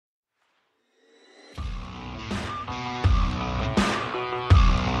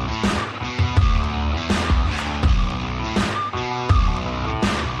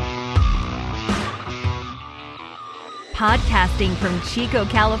Podcasting from Chico,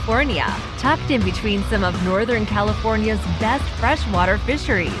 California, tucked in between some of Northern California's best freshwater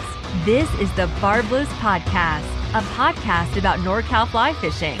fisheries. This is the Barbless Podcast, a podcast about NorCal fly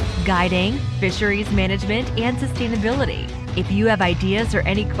fishing, guiding, fisheries management, and sustainability. If you have ideas or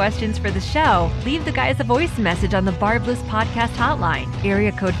any questions for the show, leave the guys a voice message on the Barbless Podcast hotline,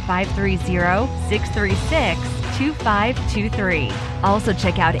 area code 530-636-2523. Also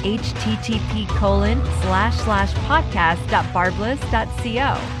check out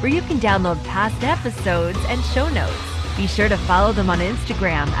http://podcast.barbless.co, where you can download past episodes and show notes. Be sure to follow them on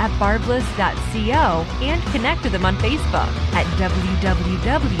Instagram at barbless.co and connect with them on Facebook at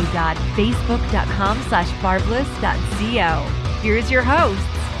www.facebook.com/barbless.co. Here's your hosts,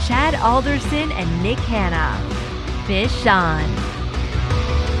 Chad Alderson and Nick Hanna. Fish on.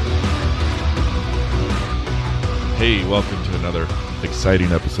 Hey, welcome to another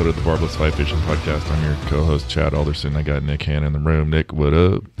exciting episode of the Barbless Fly Fishing Podcast. I'm your co-host, Chad Alderson. I got Nick Hanna in the room. Nick, what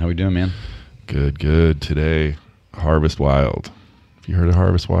up? How we doing, man? Good. Today, HarvestWild. Have you heard of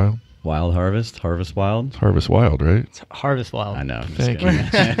HarvestWild? Wild Harvest? HarvestWild? It's HarvestWild, right? It's HarvestWild. I know. Thank you.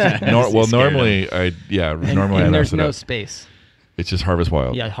 Normally I there's no space. It's just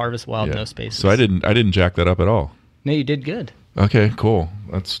HarvestWild. Yeah, HarvestWild, no spaces. So I didn't jack that up at all. No, you did good. Okay, cool.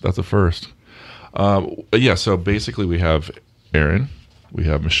 That's a first. So basically we have Aaron, we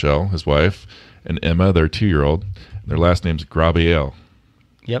have Michelle, his wife, and Emma, their 2-year-old. Their last name's Grabiel.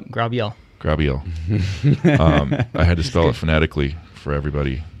 Yep, Grabiel. I had to spell it phonetically for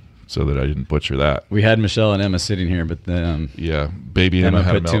everybody so that I didn't butcher that. We had Michelle and Emma sitting here, but baby Emma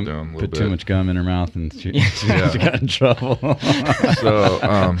had a meltdown a little bit. Put too much gum in her mouth, and she got in trouble. So,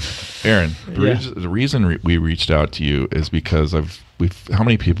 Aaron, the reason we reached out to you is because how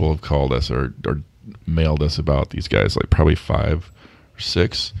many people have called us or mailed us about these guys? Like probably 5 or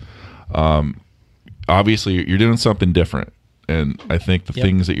 6. Obviously, you're doing something different. And I think the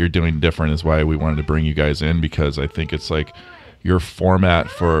things that you're doing different is why we wanted to bring you guys in, because I think it's like your format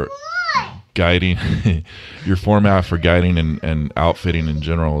for guiding, and outfitting in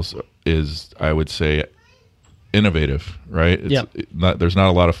general is, I would say, innovative, right? There's not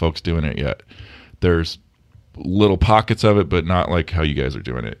a lot of folks doing it yet. There's little pockets of it, but not like how you guys are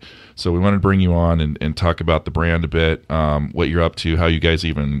doing it. So we wanted to bring you on and talk about the brand a bit, what you're up to, how you guys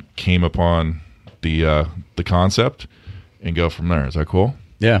even came upon the concept, and go from there. Is that cool?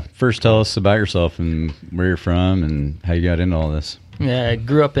 Yeah. First, tell us about yourself and where you're from and how you got into all this. Yeah, I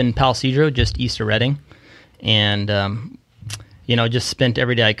grew up in Palo Cedro, just east of Redding, and just spent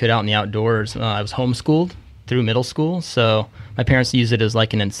every day I could out in the outdoors. I was homeschooled through middle school, so my parents used it as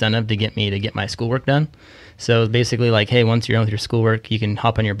like an incentive to get me to get my schoolwork done. So basically, like, hey, once you're done with your schoolwork, you can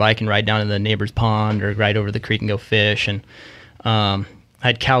hop on your bike and ride down to the neighbor's pond or ride over the creek and go fish. And I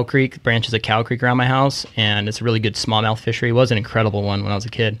had branches of Cow Creek around my house, and it's a really good smallmouth fishery. It was an incredible one when I was a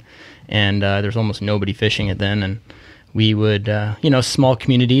kid, and there's almost nobody fishing it then. And we would, small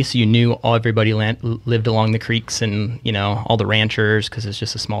community, so you knew everybody lived along the creeks and, all the ranchers, because it's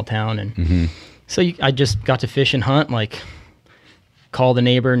just a small town. And so I just got to fish and hunt, like call the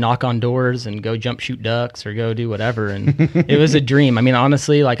neighbor, knock on doors, and go jump shoot ducks or go do whatever. And it was a dream. I mean,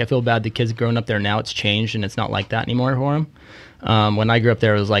 honestly, like I feel bad the kids growing up there now. It's changed, and it's not like that anymore for them. When I grew up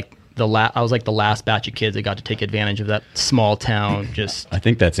there, it was like I was like the last batch of kids that got to take advantage of that small town. I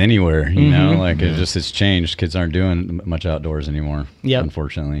think that's anywhere, it's changed. Kids aren't doing much outdoors anymore. Yeah,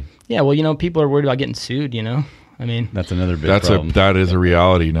 unfortunately. Yeah, well, people are worried about getting sued. I mean, that's another big problem. That is a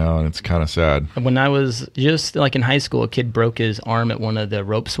reality now, and it's kind of sad. When I was just like in high school, a kid broke his arm at one of the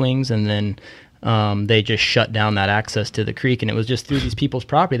rope swings, and then they just shut down that access to the creek, and it was just through these people's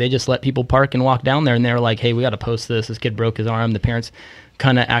property. They just let people park and walk down there, and they were like, hey, we got to post this. This kid broke his arm. The parents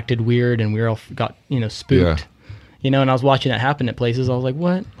kind of acted weird, and we all got, spooked. And I was watching that happen at places. I was like,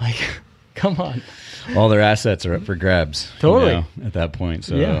 what? Like, come on. All their assets are up for grabs. Totally. At that point.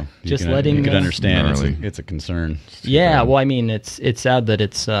 So you could understand it's a concern. Yeah, well, I mean, it's sad that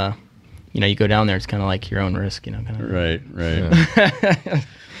it's, you go down there, it's kind of like your own risk, kind of. Right. Yeah.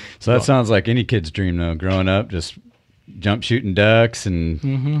 So that sounds like any kid's dream, though. Growing up, just jump shooting ducks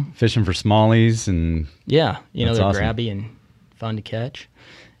and fishing for smallies, and they're awesome. Grabby and fun to catch.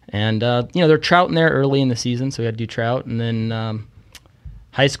 And they're trouting there early in the season, so we had to do trout. And then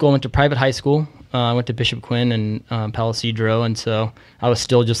high school, I went to private high school. I went to Bishop Quinn and Palo Cedro, and so I was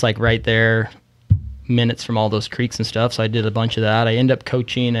still just like right there, minutes from all those creeks and stuff. So I did a bunch of that. I ended up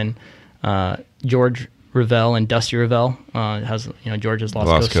coaching, and George Ravel and Dusty Ravel has George's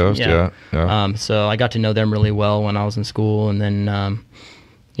Lost Coast. Yeah. So I got to know them really well when I was in school, and then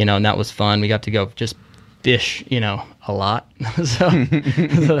and that was fun. We got to go just fish a lot, so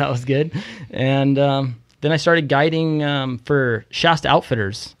that was good. And then I started guiding for Shasta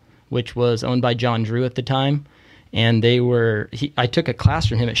Outfitters, which was owned by John Drew at the time. And I took a class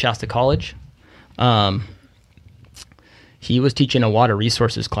from him at Shasta College. He was teaching a water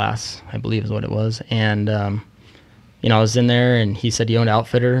resources class, I believe is what it was. And, I was in there, and he said he owned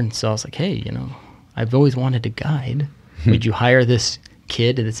Outfitter. And so I was like, hey, I've always wanted to guide. Would you hire this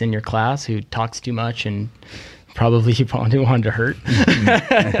kid that's in your class who talks too much and probably wanted to hurt?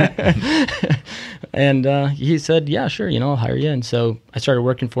 And he said, yeah, sure, I'll hire you. And so I started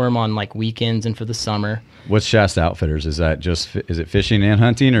working for him on like weekends and for the summer. What's Shasta Outfitters? Is it fishing and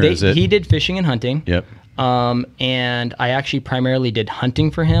hunting, or is it? He did fishing and hunting. Yep. And I actually primarily did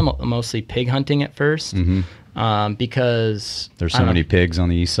hunting for him, mostly pig hunting at first. Mm-hmm. Because there's so many pigs on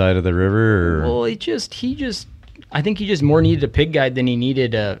the east side of the river. Well, I think he just more needed a pig guide than he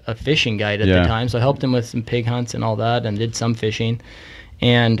needed a fishing guide at the time. So I helped him with some pig hunts and all that, and did some fishing.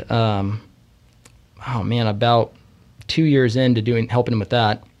 And about 2 years into helping him with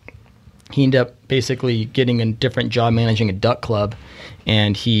that, he ended up basically getting a different job managing a duck club,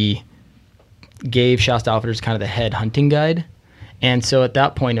 and he gave Shasta Outfitters kind of the head hunting guide. And so at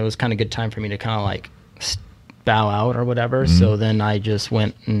that point, it was kind of a good time for me to kind of like bow out or whatever. Mm-hmm. So then I just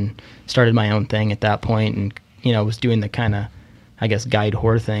went and started my own thing at that point, and was doing the kind of, I guess, guide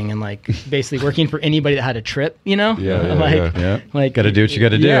whore thing, and like basically working for anybody that had a trip, Like, got to do what you got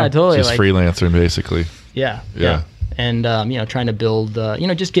to do. Yeah, totally. Just freelancing, basically. Yeah. And, trying to build,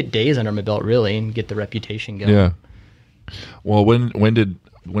 just get days under my belt, really, and get the reputation going. Yeah. Well, when did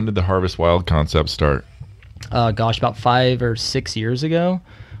the HarvestWild concept start? About 5 or 6 years ago,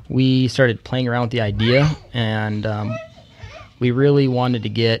 we started playing around with the idea, and we really wanted to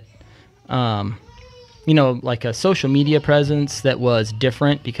get, like a social media presence that was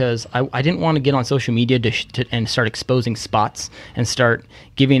different, because I didn't want to get on social media and start exposing spots and start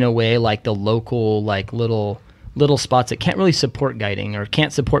giving away like the local, like little spots that can't really support guiding or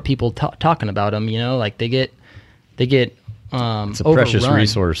can't support people talking about them. Like they get it's a precious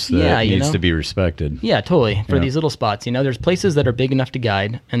resource that needs to be respected. Yeah, totally. For these little spots, there's places that are big enough to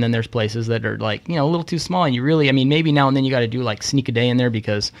guide, and then there's places that are like, a little too small, and you really, maybe now and then you got to do like sneak a day in there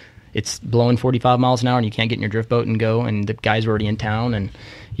because it's blowing 45 miles an hour and you can't get in your drift boat and go, and the guys are already in town, and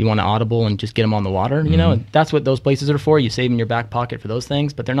you want to audible and just get them on the water. Mm-hmm. That's what those places are for. You save in your back pocket for those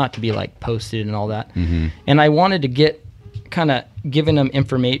things, but they're not to be like posted and all that. Mm-hmm. And I wanted to get kind of give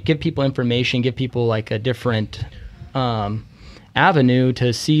people information, give people like a different avenue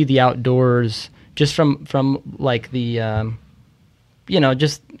to see the outdoors, just from like the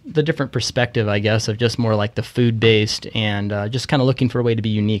just the different perspective, I guess, of just more like the food based, and just kind of looking for a way to be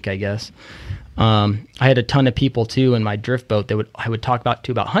unique, I guess. I had a ton of people too in my drift boat that I would talk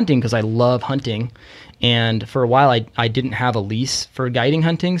about hunting, because I love hunting, and for a while I didn't have a lease for guiding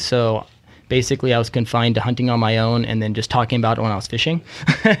hunting, so basically I was confined to hunting on my own and then just talking about it when I was fishing.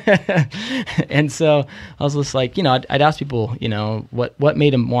 And so I was just like, I'd ask people, what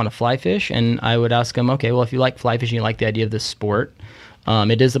made them want to fly fish, and I would ask them, okay, well, if you like fly fishing, you like the idea of this sport.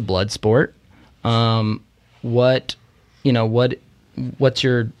 It is a blood sport. What's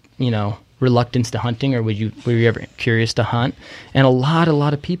your, reluctance to hunting, or were you ever curious to hunt? And a lot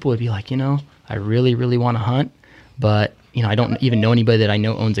of people would be like, I really, really want to hunt, but, I don't even know anybody that I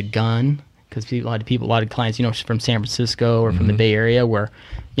know owns a gun, because a lot of clients, from San Francisco or from the Bay Area, where,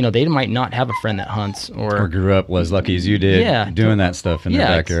 they might not have a friend that hunts or grew up as lucky as you did doing that stuff in their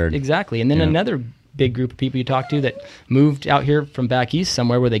backyard. Exactly. And then another big group of people you talk to that moved out here from back east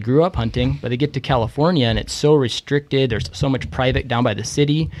somewhere where they grew up hunting, but they get to California and it's so restricted. There's so much private down by the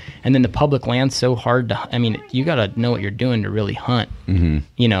city, and then the public land's so hard to, you got to know what you're doing to really hunt,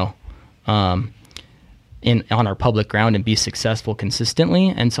 on our public ground and be successful consistently.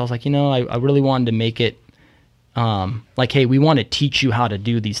 And so I was like, I really wanted to make it like, hey, we want to teach you how to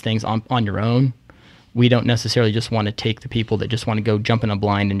do these things on your own. We don't necessarily just want to take the people that just want to go jump in a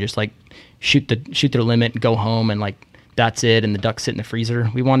blind and just like shoot their limit and go home and like that's it, and the ducks sit in the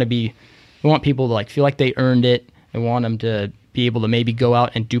freezer. We want people to like feel like they earned it. We want them to be able to maybe go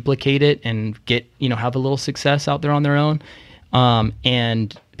out and duplicate it and get, have a little success out there on their own.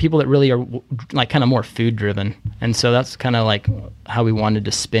 And people that really are like kind of more food driven. And so that's kind of like how we wanted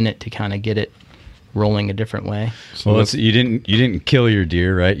to spin it to kind of get it rolling a different way. So you didn't kill your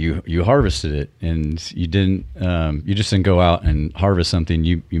deer, right? You harvested it, and you you just didn't go out and harvest something.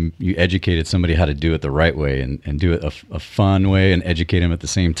 You educated somebody how to do it the right way and do it a fun way and educate them at the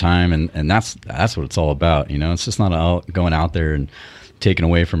same time. And that's what it's all about. It's just not going out there and taking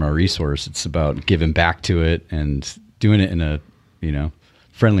away from our resource. It's about giving back to it and doing it in a,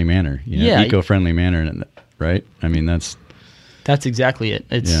 friendly manner, eco-friendly manner. Right. That's exactly it.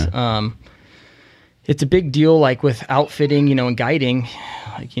 It's, it's a big deal, like with outfitting, and guiding,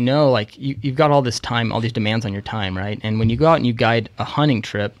 like, you've got all this time, all these demands on your time, right? And when you go out and you guide a hunting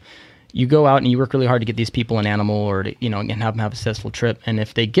trip, you go out and you work really hard to get these people an animal or to, and have them have a successful trip. And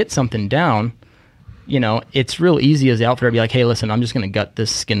if they get something down, it's real easy as the outfitter to be like, hey, listen, I'm just going to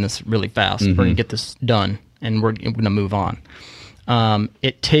skin this really fast. We're going to get this done and we're going to move on.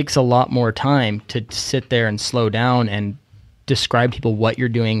 It takes a lot more time to sit there and slow down and describe to people what you're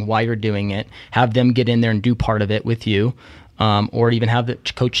doing, why you're doing it, have them get in there and do part of it with you. Or even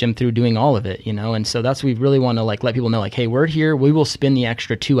coach them through doing all of it, and so that's we really want to like let people know, like, hey, we're here. We will spend the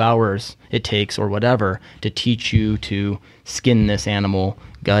extra 2 hours it takes or whatever to teach you to skin this animal,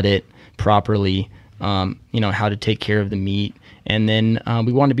 gut it properly, how to take care of the meat, and then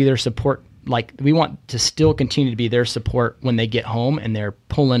we want to be their support. Like we want to still continue to be their support when they get home and they're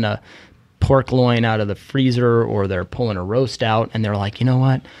pulling a pork loin out of the freezer or they're pulling a roast out and they're like, you know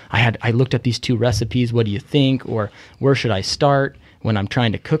what, I looked up these 2 recipes, what do you think, or where should I start when I'm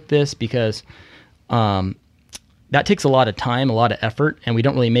trying to cook this, because that takes a lot of time, a lot of effort, and we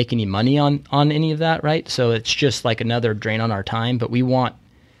don't really make any money on any of that, right? So it's just like another drain on our time, but we want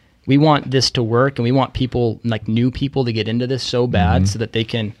this to work, and we want people, like new people, to get into this so bad so that they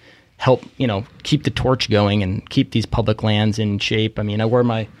can help, keep the torch going and keep these public lands in shape. I mean, I wear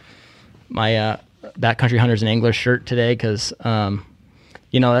my Backcountry Hunters and Anglers shirt today because,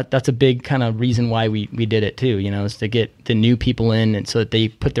 that's a big kind of reason why we did it too, is to get the new people in, and so that they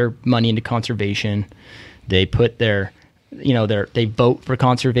put their money into conservation. They put they vote for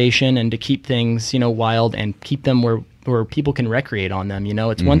conservation and to keep things, wild and keep them where people can recreate on them.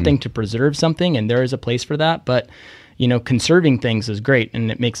 It's one thing to preserve something, and there is a place for that, but, conserving things is great,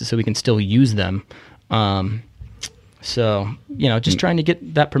 and it makes it so we can still use them. So, just trying to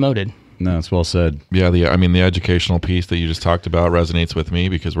get that promoted. No, it's well said. Yeah, the educational piece that you just talked about resonates with me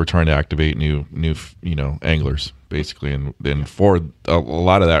because we're trying to activate new anglers basically, and for a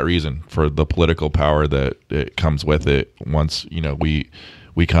lot of that reason, for the political power that it comes with it. Once we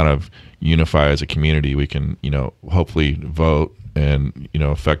kind of unify as a community, we can hopefully vote and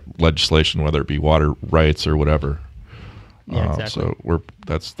affect legislation, whether it be water rights or whatever. Yeah, exactly. So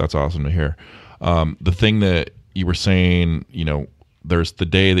that's awesome to hear. The thing that you were saying, there's the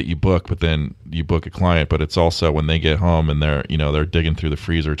day that you book, but then you book a client, but it's also when they get home and they're digging through the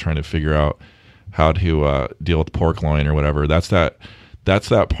freezer trying to figure out how to deal with pork loin or whatever. That's that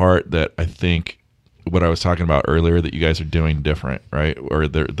part that I think what I was talking about earlier that you guys are doing different, right? Or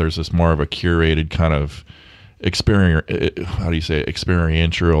there's this more of a curated kind of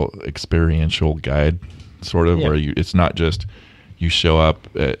experiential guide sort of, where it's not just you show up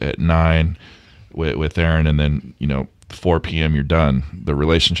at 9 with Aaron and then 4 p.m. you're done. The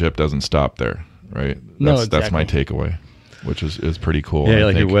relationship doesn't stop there, right? That's my takeaway, which is pretty cool. Yeah,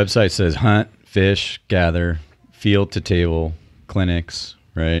 like your website says hunt, fish, gather, field to table, clinics,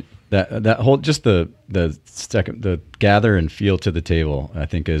 right? That whole just the gather and field to the table, I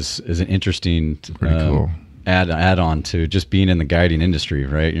think is an interesting cool add on to just being in the guiding industry,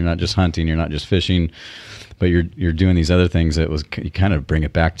 right? You're not just hunting, you're not just fishing, but you're doing these other things that you kind of bring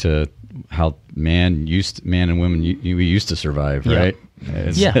it back to how man and women we used to survive, right?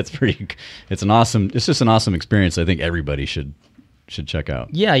 It's just an awesome experience. I think everybody should check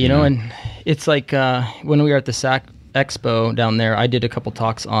out. Yeah, and it's like when we were at the SAC Expo down there, I did a couple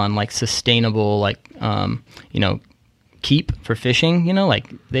talks on like sustainable, keep for fishing.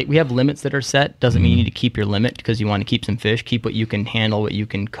 We have limits that are set. Doesn't mean you need to keep your limit because you want to keep some fish. Keep what you can handle, what you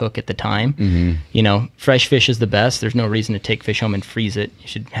can cook at the time. Fresh fish is the best. There's no reason to take fish home and freeze it. You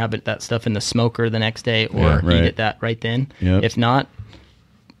should have that stuff in the smoker the next day or eat it that right then. Yep. If not,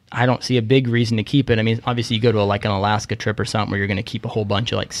 I don't see a big reason to keep it. I mean, obviously you go to an Alaska trip or something where you're going to keep a whole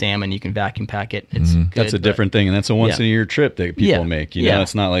bunch of like salmon. You can vacuum pack it. It's good, that's a different thing, and that's a once in a year trip that people make.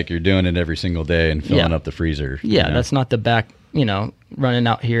 It's not like you're doing it every single day and filling up the freezer. Yeah, that's not the back. Running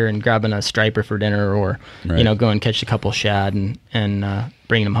out here and grabbing a striper for dinner, or go and catch a couple shad and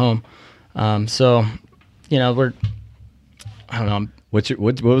bringing them home. So, we're I don't know.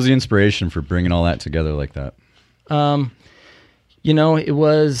 What was the inspiration for bringing all that together like that? It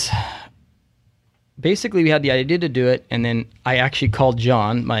was basically we had the idea to do it, and then I actually called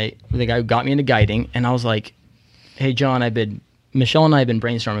John, the guy who got me into guiding, and I was like, "Hey, John, Michelle and I have been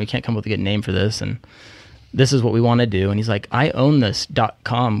brainstorming. We can't come up with a good name for this, and this is what we want to do." And he's like, "I own this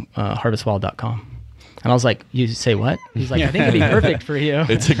 .com, HarvestWild.com." And I was like, "You say what?" He's like, "I think it'd be perfect for you."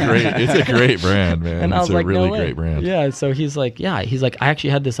 It's a great brand, man. And I was it's like, a really no way. great brand. Yeah. So he's like, "I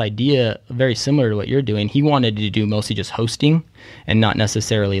actually had this idea very similar to what you're doing." He wanted to do mostly just hosting and not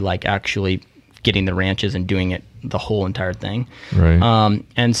necessarily like actually getting the ranches and doing it the whole entire thing. Right.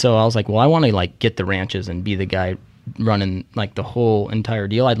 And so I was like, well, I want to like get the ranches and be the guy running like the whole entire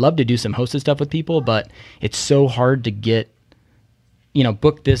deal. I'd love to do some hosted stuff with people, but it's so hard to get,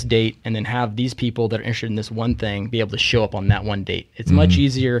 book this date and then have these people that are interested in this one thing be able to show up on that one date. It's much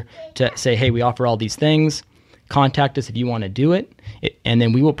easier to say, hey, we offer all these things. Contact us if you want to do it, and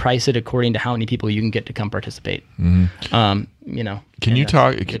then we will price it according to how many people you can get to come participate. Can you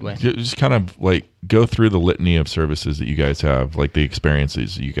talk, just kind of like go through the litany of services that you guys have, like the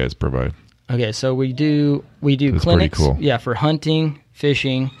experiences you guys provide? Okay, so we do That's clinics. Pretty cool. Yeah, for hunting,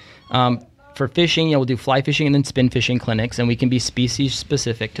 fishing. For fishing, we'll do fly fishing and then spin fishing clinics, and we can be species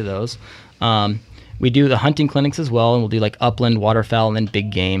specific to those. We do the hunting clinics as well, and we'll do like upland, waterfowl, and then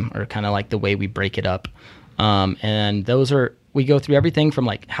big game, or kind of like the way we break it up. And those we go through everything from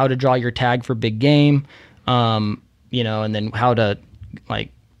like how to draw your tag for big game, and then how to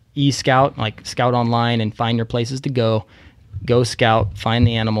like e-scout, like scout online and find your places to go scout, find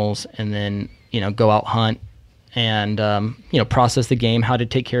the animals, and then, go out hunt and, process the game, how to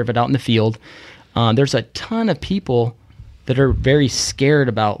take care of it out in the field. There's a ton of people that are very scared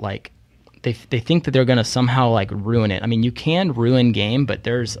about like, they think that they're going to somehow like ruin it. I mean, you can ruin game, but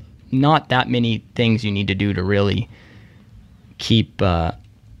there's not that many things you need to do to really keep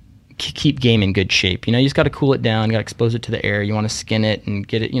game in good shape. You just got to cool it down, got to expose it to the air. You want to skin it and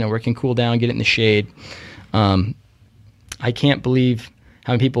get it, where it can cool down, get it in the shade. I can't believe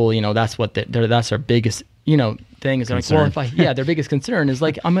how many people, that's our biggest, thing is like, well, their biggest concern is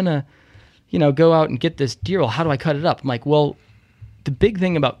like, I'm going to, go out and get this deer. Well, how do I cut it up? I'm like, well, the big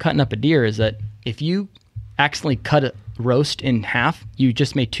thing about cutting up a deer is that if you accidentally cut a roast in half, you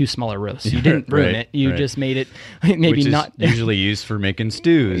just made 2 smaller roasts. You didn't ruin it. You just made it maybe Which is not usually used for making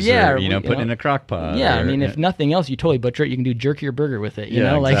stews. Yeah, or, putting in a crock pot. Yeah, I mean, if nothing else, you totally butcher it. You can do jerky or burger with it. You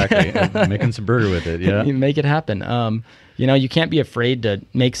know, exactly. Making some burger with it. Yeah, you make it happen. You can't be afraid to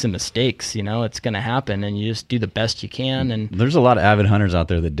make some mistakes. It's going to happen, and you just do the best you can. And there's a lot of avid hunters out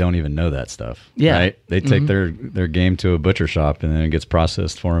there that don't even know that stuff. Yeah, right? They take their game to a butcher shop, and then it gets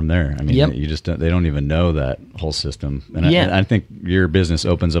processed for them there. I mean, they don't even know that whole system. And I think your business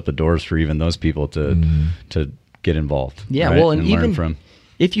opens up the doors for even those people to get involved. Yeah, right? well, and even learn from.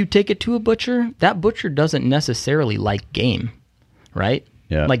 If you take it to a butcher, that butcher doesn't necessarily like game, right?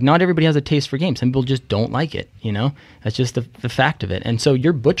 Yeah. Like, not everybody has a taste for game. Some people just don't like it, That's just the fact of it. And so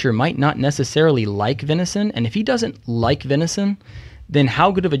your butcher might not necessarily like venison, and if he doesn't like venison, then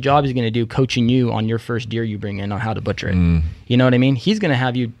how good of a job is he going to do coaching you on your first deer you bring in on how to butcher it? You know what I mean? He's going to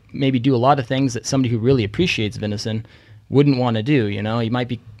have you maybe do a lot of things that somebody who really appreciates venison wouldn't want to do, He might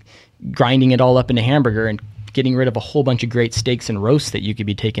be grinding it all up in a hamburger and getting rid of a whole bunch of great steaks and roasts that you could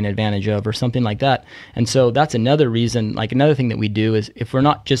be taking advantage of or something like that. And so that's another reason, like another thing that we do is if we're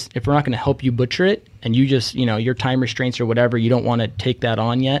not going to help you butcher it and you just, your time restraints or whatever, you don't want to take that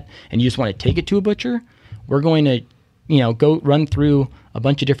on yet and you just want to take it to a butcher, we're going to, go run through a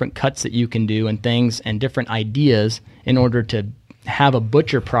bunch of different cuts that you can do and things and different ideas in order to have a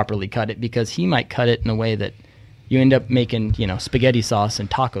butcher properly cut it, because he might cut it in a way that you end up making, spaghetti sauce and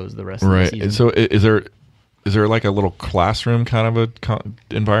tacos the rest of the season. Right. So is there like a little classroom kind of a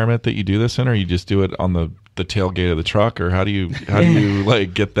environment that you do this in, or you just do it on the tailgate of the truck, or how do you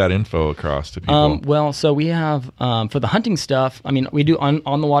like get that info across to people? Well, so we have for the hunting stuff. I mean, we do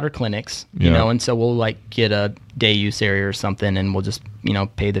on the water clinics, and so we'll like get a day use area or something, and we'll just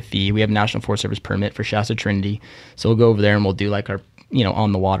pay the fee. We have National Forest Service permit for Shasta Trinity, so we'll go over there and we'll do like our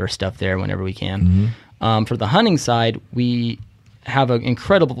on the water stuff there whenever we can. For the hunting side, we have an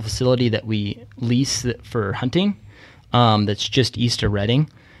incredible facility that we lease for hunting that's just east of Redding.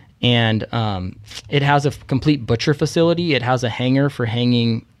 And it has a complete butcher facility. It has a hanger for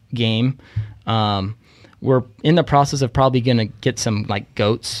hanging game. We're in the process of probably going to get some like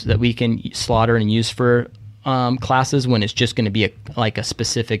goats that we can slaughter and use for classes when it's just going to be a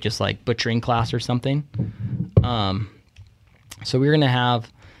specific just like butchering class or something. So we're going to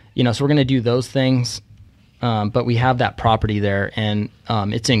have, so we're going to do those things. But we have that property there, and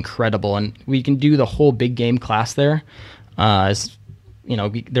it's incredible. And we can do the whole big game class there.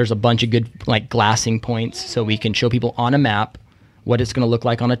 There's a bunch of good like glassing points, so we can show people on a map what it's going to look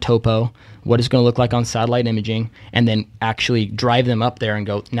like on a topo, what it's going to look like on satellite imaging, and then actually drive them up there and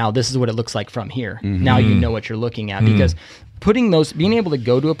go, now this is what it looks like from here. Now you know what you're looking at. Because being able to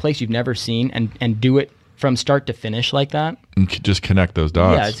go to a place you've never seen and do it from start to finish like that. And just connect those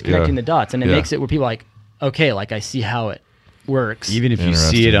dots. Yeah, it's connecting the dots. And it makes it where people are like, okay, like I see how it works. Even if you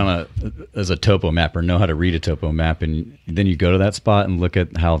see it on as a topo map or know how to read a topo map, and then you go to that spot and look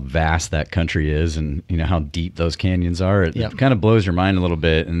at how vast that country is, and how deep those canyons are, it kind of blows your mind a little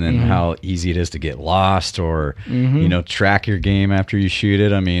bit. And then how easy it is to get lost, or track your game after you shoot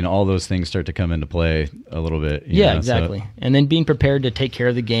it. I mean, all those things start to come into play a little bit. Exactly. So. And then being prepared to take care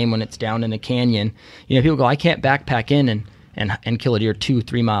of the game when it's down in a canyon. People go, I can't backpack in and kill a deer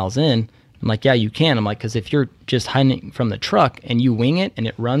 2-3 miles in. I'm like, yeah, you can. I'm like, because if you're just hunting from the truck and you wing it and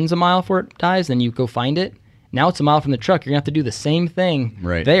it runs a mile before it dies, then you go find it. Now it's a mile from the truck. You're going to have to do the same thing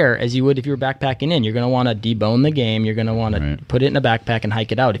there as you would if you were backpacking in. You're going to want to debone the game. You're going to want to put it in a backpack and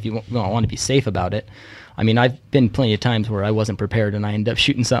hike it out if you want to be safe about it. I mean, I've been plenty of times where I wasn't prepared and I ended up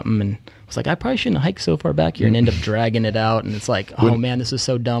shooting something and was like, I probably shouldn't hike so far back here, and end up dragging it out. And it's like, oh man, this is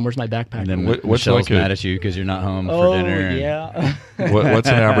so dumb. Where's my backpack? And then Michelle's mad at you because you're not home for dinner. Oh, yeah. What's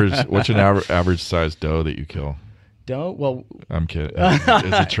an average size doe that you kill? Doe? Well, I'm kidding. It's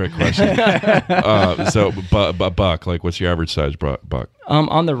a trick question. So, buck, like, what's your average size buck?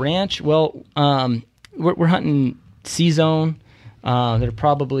 On the ranch, well, we're hunting C-zone. They're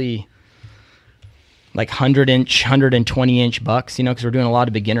probably like 100-inch, 120-inch bucks, because we're doing a lot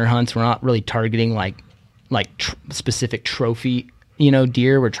of beginner hunts. We're not really targeting like specific trophy,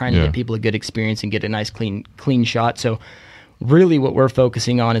 deer. We're trying to get people a good experience and get a nice clean shot. So really what we're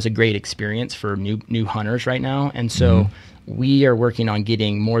focusing on is a great experience for new hunters right now. And so we are working on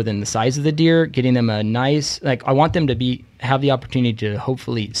getting more than the size of the deer, getting them a nice, I want them to have the opportunity to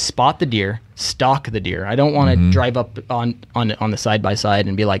hopefully spot the deer, stalk the deer. I don't want to drive up on the side-by-side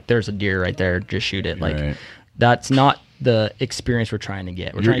and be like, there's a deer right there, just shoot it. That's not the experience we're trying to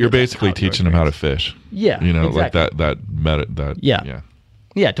get. You're basically teaching them how to fish. Yeah, exactly. like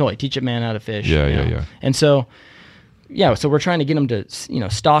Yeah, totally. Teach a man how to fish. Yeah. And so, so we're trying to get them to,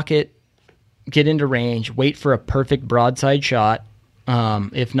 stalk it, get into range, wait for a perfect broadside shot,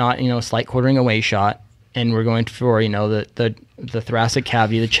 if not, a slight quartering away shot, and we're going for the thoracic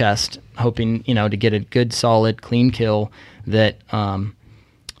cavity, the chest, hoping to get a good, solid, clean kill that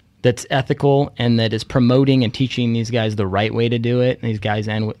that's ethical and that is promoting and teaching these guys the right way to do it, these guys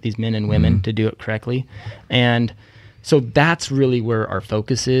and these men and women to do it correctly. And so that's really where our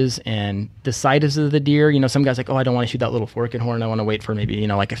focus is. And the size of the deer, some guys like, oh, I don't want to shoot that little fork and horn. I want to wait for maybe,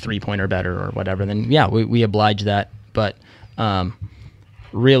 like a 3-pointer better or whatever. Then we oblige that. But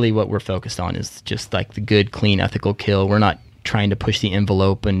really what we're focused on is just like the good, clean, ethical kill. We're not trying to push the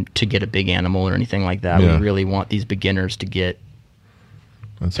envelope and to get a big animal or anything like that. Yeah. We really want these beginners to get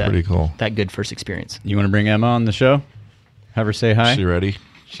pretty cool. That good first experience. You want to bring Emma on the show? Have her say hi? Is she ready?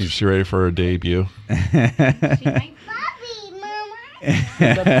 She ready for her debut? She's like,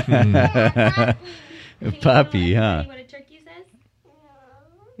 Mama. Puppy, huh? What a turkey says?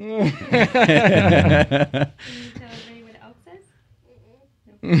 No. Can you tell everybody what an elk says?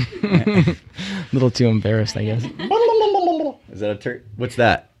 A little too embarrassed, I guess. Is that a turkey? What's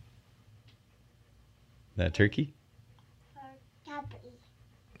that? That turkey?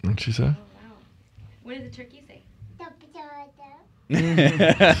 What'd she say? Oh, wow. What does a turkey say? What does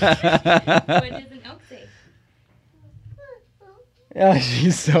an elk say? Yeah,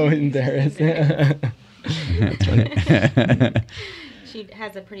 she's so embarrassed. That's funny. She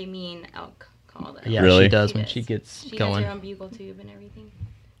has a pretty mean elk call. Yeah, really? She does when she gets she going. She has her own bugle tube and everything.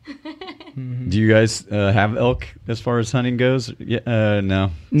 Do you guys have elk as far as hunting goes? Yeah,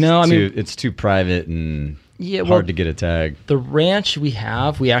 no. No, it's too private and hard to get a tag. The ranch we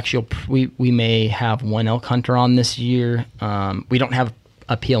may have one elk hunter on this year. We don't have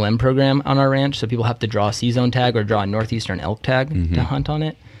a PLM program on our ranch, so people have to draw a C-zone tag or draw a northeastern elk tag to hunt on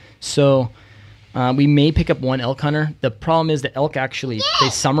it. So we may pick up one elk hunter. The problem is the elk actually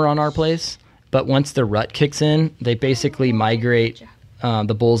they summer on our place, but once the rut kicks in, they basically migrate.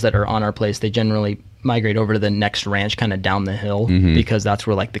 The bulls that are on our place, they generally migrate over to the next ranch, kind of down the hill, because that's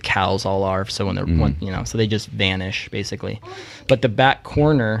where like the cows all are. So when they're so they just vanish basically. But the back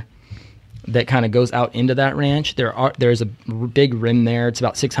corner that kind of goes out into that ranch, there's a big rim there. It's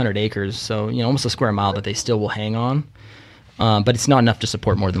about 600 acres, so almost a square mile that they still will hang on. But it's not enough to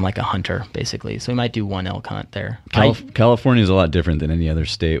support more than like a hunter, basically. So we might do one elk hunt there. California is a lot different than any other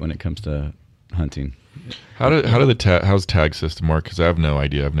state when it comes to hunting. How's tag system work? Because I have no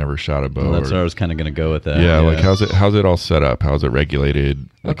idea. I've never shot a bow. Well, that's where I was kind of going to go with that. Yeah, like how's it all set up? How's it regulated?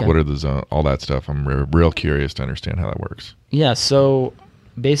 Like what are the zones? All that stuff. I'm real curious to understand how that works. Yeah, so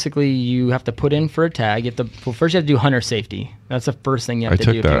basically you have to put in for a tag. First you have to do hunter safety. That's the first thing you have to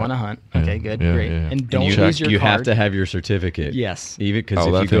do if you want to hunt. Okay, good, great. Yeah. And don't lose your card. You have to have your certificate. Yes. Even because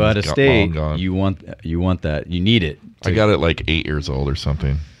if you go out of state, you want that. You need it. I got it like 8 years old or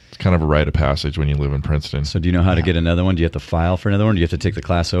something. It's kind of a rite of passage when you live in Princeton. So do you know how to get another one? Do you have to file for another one? Do you have to take the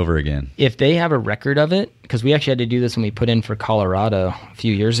class over again? If they have a record of it, because we actually had to do this when we put in for Colorado a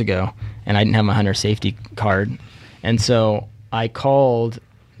few years ago, and I didn't have my hunter safety card. And so I called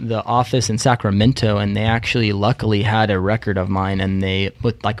the office in Sacramento, and they actually luckily had a record of mine, and they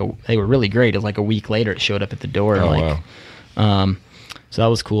were really great. It was like a week later, it showed up at the door. Oh, wow. So that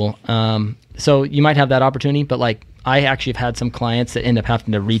was cool. So you might have that opportunity, but like I actually have had some clients that end up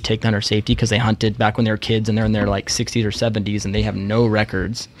having to retake the hunter safety because they hunted back when they were kids and they're in their like 60s or 70s and they have no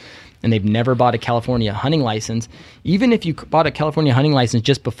records and they've never bought a California hunting license. Even if you bought a California hunting license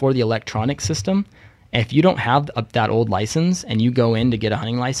just before the electronic system, if you don't have that old license and you go in to get a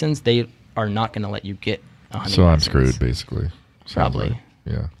hunting license, they are not going to let you get a hunting license. So I'm screwed, basically. Probably. Like.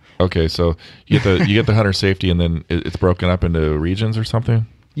 Yeah. Okay, so you get the hunter safety, and then it's broken up into regions or something?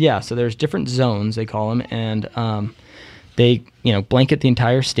 Yeah, so there's different zones, they call them, and they blanket the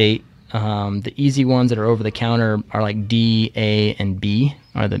entire state. The easy ones that are over the counter are like D, A, and B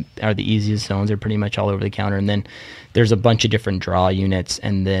are the easiest zones. They're pretty much all over the counter, and then there's a bunch of different draw units,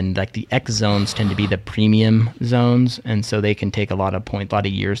 and then like the X zones tend to be the premium zones, and so they can take a lot of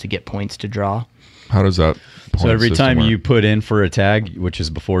years to get points to draw. How does that So every time work? you put in for a tag, which is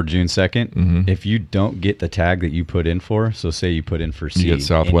before June 2nd, if you don't get the tag that you put in for, so say you put in for C, you get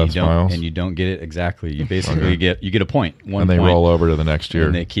Southwest miles, and you don't get it exactly, you basically get a point. And they roll over to the next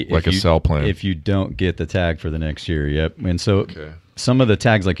year, like a cell plan. If you don't get the tag for the next year, yep. And so some of the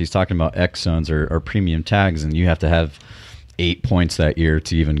tags, like he's talking about, X zones are premium tags, and you have to have 8 points that year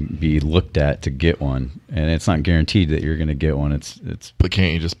to even be looked at to get one, and it's not guaranteed that you're going to get one. It's. But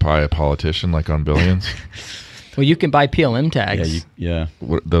can't you just buy a politician like on Billions? Well, you can buy PLM tags. Yeah.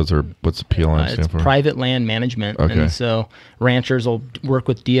 What's the PLM stand it's for? Private Land Management. Okay. And so ranchers will work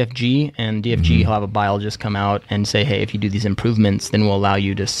with DFG, and DFG will have a biologist come out and say, hey, if you do these improvements, then we'll allow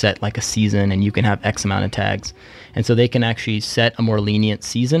you to set like a season, and you can have X amount of tags. And so they can actually set a more lenient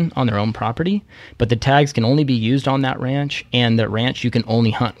season on their own property, but the tags can only be used on that ranch, and the ranch you can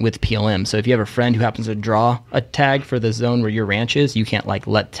only hunt with PLM. So if you have a friend who happens to draw a tag for the zone where your ranch is, you can't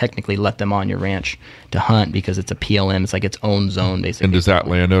technically let them on your ranch to hunt because it's a PLM. It's like its own zone, basically. And does that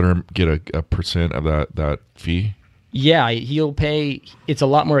landowner get a percent of that fee? Yeah, he'll pay. It's a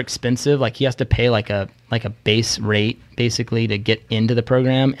lot more expensive. Like he has to pay like a base rate basically to get into the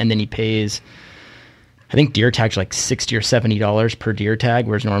program, and then he pays, I think deer tags are like $60 or $70 per deer tag,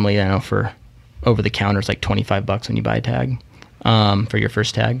 whereas normally for over the counter it's like $25 when you buy a tag for your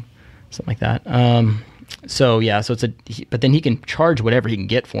first tag, something like that. So it's but then he can charge whatever he can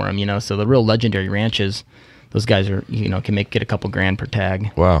get for them. So the real legendary ranches, those guys are can get a couple grand per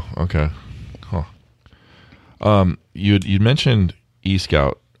tag. Wow. Okay. Huh. You mentioned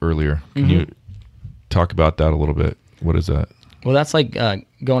eScout earlier. Can you talk about that a little bit? What is that? Well, that's like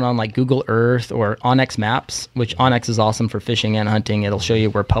going on like Google Earth or Onyx Maps, which Onyx is awesome for fishing and hunting. It'll show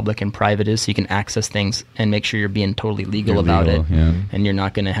you where public and private is, so you can access things and make sure you're being totally legal about it. Yeah. And you're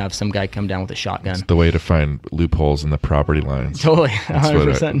not going to have some guy come down with a shotgun. It's the way to find loopholes in the property lines. Totally,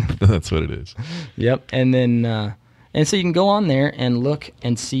 100%. That's what it is. Yep. And then, and so you can go on there and look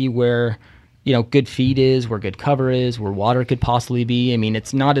and see where, good feed is, where good cover is, where water could possibly be. I mean,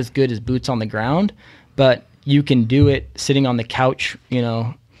 it's not as good as boots on the ground, but you can do it sitting on the couch,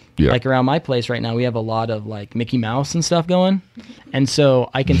 like around my place right now, we have a lot of like Mickey Mouse and stuff going. And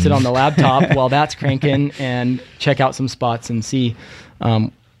so I can sit on the laptop while that's cranking and check out some spots and see,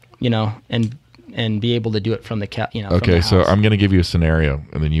 and be able to do it from the couch, Okay, so I'm going to give you a scenario,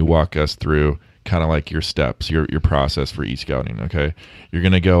 and then you walk us through kind of like your steps, your process for e-scouting. Okay, you're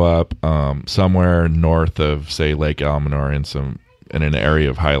going to go up somewhere north of, say, Lake Almanor in an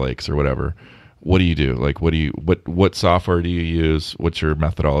area of high lakes or whatever. What do you do? Like, what software do you use? What's your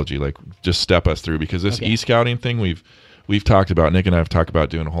methodology? Like, just step us through, because this e-scouting thing we've talked about, Nick and I have talked about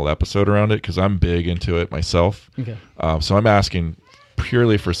doing a whole episode around it, because I'm big into it myself. Okay. So I'm asking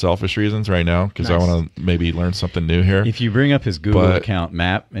purely for selfish reasons right now, because I want to maybe learn something new here. If you bring up his Google account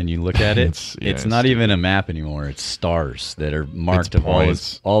map and you look at it, it's not even a map anymore. It's stars that are marked of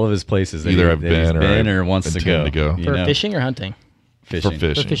all of his places that either he's been or wants to go. For fishing or hunting? Fishing.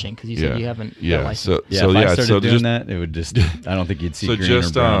 For fishing, because you said you haven't got a license. If I started doing that, it would just, I don't think you'd see green or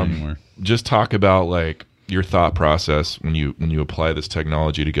brown anymore. Just talk about like your thought process when you apply this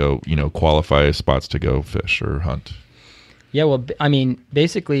technology to go, qualify spots to go fish or hunt. Yeah, well, I mean,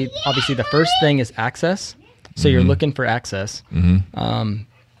 basically, obviously, the first thing is access. So you're looking for access.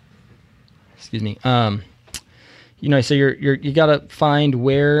 Excuse me. So you got to find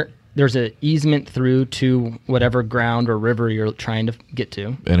where there's an easement through to whatever ground or river you're trying to get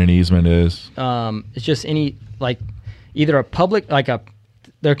to. And an easement is? It's just any, like, either a public, like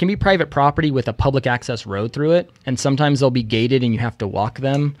there can be private property with a public access road through it, and sometimes they'll be gated and you have to walk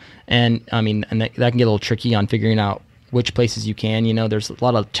them. And I mean, and that can get a little tricky on figuring out which places you can. You know, there's a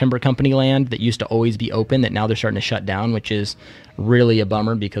lot of timber company land that used to always be open that now they're starting to shut down, which is really a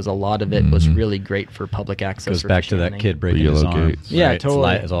bummer because a lot of it was really great for public access. Goes back to that kid breaking his arm. Gates. Yeah, right?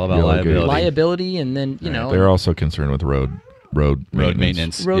 totally. It's all about liability. Liability, and then, you know. They're also concerned with road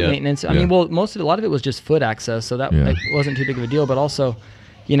maintenance. Road maintenance. I mean, well, a lot of it was just foot access, so that wasn't too big of a deal. But also,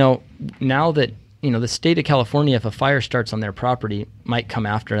 you know, now that, you know, the state of California, if a fire starts on their property, might come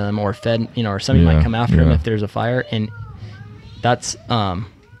after them, or or somebody might come after them if there's a fire. And that's,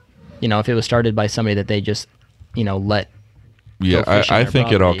 you know, if it was started by somebody that they just, you know, let. Yeah, I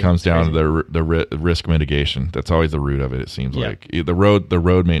think it all comes down to the risk mitigation. That's always the root of it. It seems like the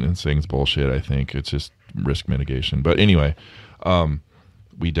road maintenance thing's bullshit. I think it's just risk mitigation. But anyway,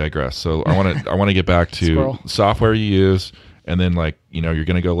 we digress. So I want to get back to software you use, and then, like, you know, you're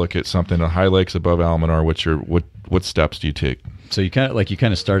going to go look at something on High Lakes above Almanar. What steps do you take? So you kind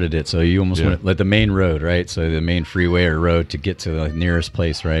of started it. So you almost went like the main road, right? So the main freeway or road to get to the nearest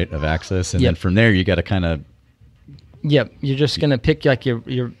place, right, of access, and then from there you got to kind of. Yep, you're just gonna pick like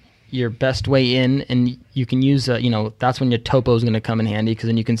your best way in, and you can use you know, that's when your topo is gonna come in handy, because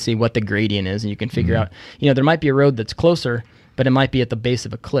then you can see what the gradient is, and you can figure out, you know, there might be a road that's closer, but it might be at the base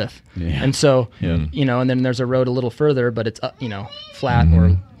of a cliff, and so you know, and then there's a road a little further, but it's you know, flat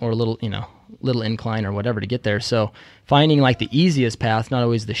or a little, you know, little incline or whatever to get there. So finding like the easiest path, not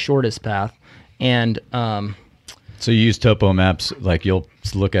always the shortest path, and so you use topo maps, like you'll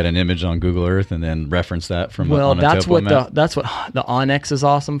look at an image on Google Earth and then reference that from on a that's topo what map? That's what the Onyx is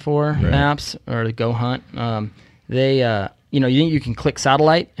awesome for, maps, or the Go Hunt. They you know, you can click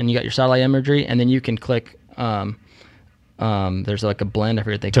satellite, and you got your satellite imagery, and then you can click there's like a blend, I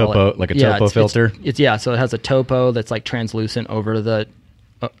forget what they call it. Like a topo filter? It's so it has a topo that's like translucent over the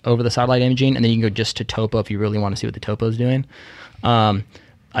satellite imaging, and then you can go just to topo if you really want to see what the topo is doing.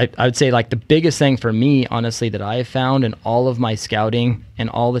 I would say, like, the biggest thing for me, honestly, that I have found in all of my scouting and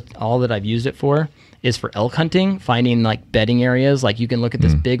all that I've used it for is for elk hunting, finding like bedding areas. Like, you can look at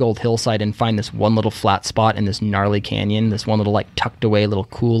this big old hillside and find this one little flat spot in this gnarly canyon, this one little like tucked away little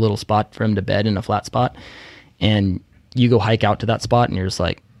cool little spot for him to bed in a flat spot. And you go hike out to that spot and you're just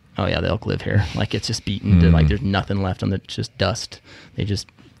like, oh yeah, the elk live here. Like, it's just beaten to, like, there's nothing left on it's just dust. They just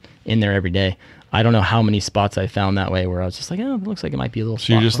in there every day. I don't know how many spots I found that way where I was just like, oh, it looks like it might be a little.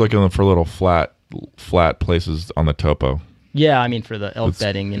 So you're just looking for little flat places on the topo. Yeah, I mean, for the elk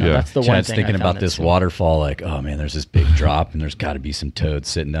bedding, you know, that's the one Chad's thing. Thinking about this waterfall, like, oh man, there's this big drop, and there's got to be some toads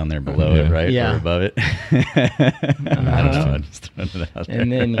sitting down there below it, right? Yeah, or above it. I don't know. I'm just throwing it out there.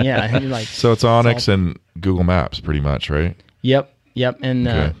 And then and you're like, so it's Onyx and Google Maps, pretty much, right? Yep. And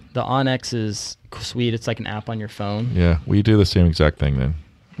the Onyx is sweet. It's like an app on your phone. Yeah, we do the same exact thing then.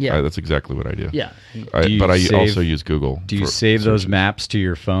 Yeah, that's exactly what I do. Yeah, but I also use Google. Do you save those maps to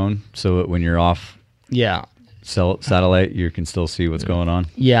your phone so that when you're off? Yeah. Satellite, you can still see what's going on.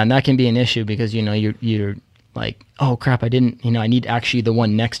 Yeah, and that can be an issue because, you know, you're like, oh crap, I didn't, you know, I need actually the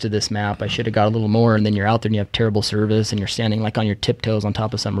one next to this map. I should have got a little more, and then you're out there and you have terrible service, and you're standing like on your tiptoes on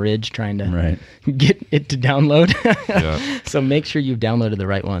top of some ridge trying to get it to download. So make sure you've downloaded the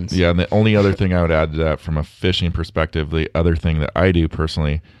right ones. Yeah, and the only other thing I would add to that from a fishing perspective, the other thing that I do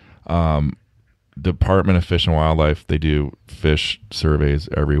personally, Department of Fish and Wildlife, they do fish surveys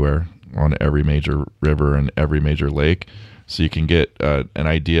everywhere on every major river and every major lake, so you can get an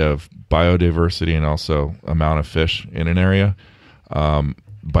idea of biodiversity and also amount of fish in an area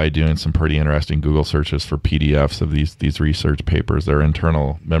by doing some pretty interesting Google searches for PDFs of these research papers. They're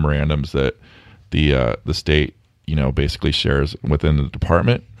internal memorandums that the state, you know, basically shares within the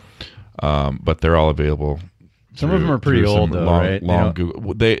department, but they're all available. Some of them are pretty old, though, right? Long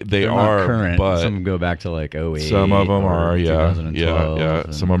Google. They are current, but some of them go back to like 08. Some of them are, yeah.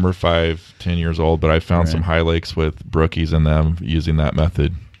 Some of them are 5-10 years old, but I found some High Lakes with brookies in them using that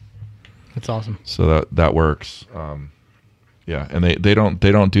method. That's awesome. So that works. And they don't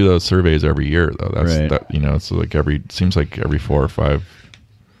do those surveys every year though. That, you know, it's like seems like every 4 or 5.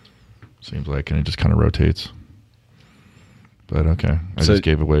 Seems like, and it just kind of rotates. But okay, I just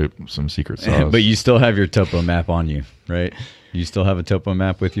gave away some secret sauce. But you still have your topo map on you, right? You still have a topo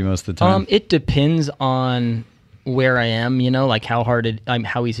map with you most of the time? It depends on where I am, you know, like how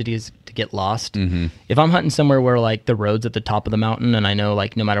easy it is to get lost. Mm-hmm. If I'm hunting somewhere where like the road's at the top of the mountain, and I know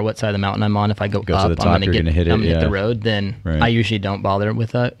like no matter what side of the mountain I'm on, if I go up, to the top, I'm going to hit the road, then right. I usually don't bother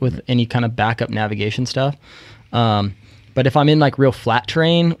with any kind of backup navigation stuff. But if I'm in like real flat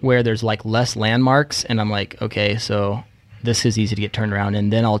terrain where there's like less landmarks, and I'm like, okay, so this is easy to get turned around,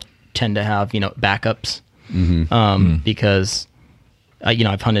 and then I'll tend to have, you know, backups, because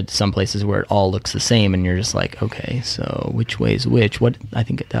I've hunted some places where it all looks the same, and you're just like, okay, so which way is which? What I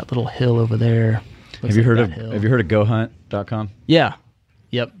think that little hill over there. Have you heard of GoHunt.com? Yeah.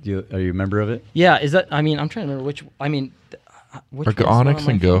 Yep. Are you a member of it? Yeah. Is that? I mean, I'm trying to remember which. I mean, are Onyx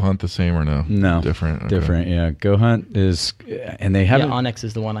and GoHunt the same or no? No, different. Okay. Different. Yeah, GoHunt is, and they have Onyx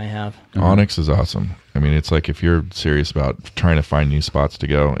is the one I have. Onyx is awesome. I mean, it's like if you're serious about trying to find new spots to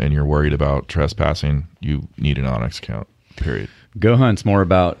go and you're worried about trespassing, you need an Onyx account. Period. GoHunt's more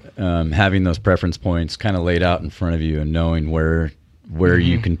about having those preference points kind of laid out in front of you and knowing where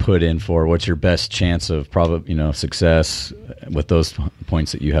you can put in for what's your best chance of success with those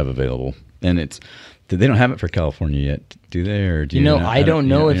points that you have available. And they don't have it for California yet, do they? Or do you I don't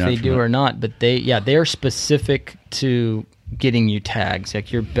know if they do or not, but they're specific to getting you tags,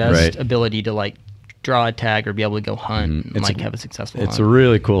 like your best ability to like draw a tag or be able to go hunt and have a successful hunt. It's a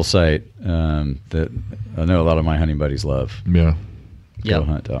really cool site that I know a lot of my hunting buddies love. Yeah.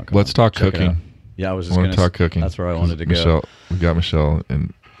 GoHunt.com. Let's talk cooking. Yeah, I was just going to talk cooking. That's where I wanted to go. Michelle, we got Michelle,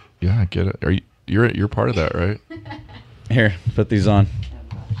 and yeah, I get it. You're part of that, right? Here, put these on.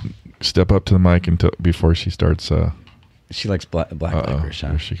 Step up to the mic before she starts. She likes black licorice.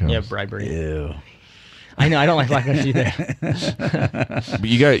 Here she comes. Yeah, bribery. Ew. I know. I don't like black licorice either. But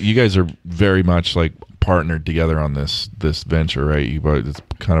you guys are very much like partnered together on this venture, right? It's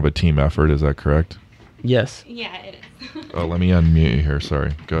kind of a team effort. Is that correct? Yes. Yeah, it is. Oh, let me unmute you here.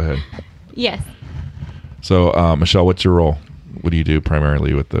 Sorry. Go ahead. Yes. So, Michelle, what's your role? What do you do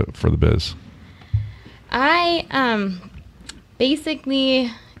primarily for the biz? I basically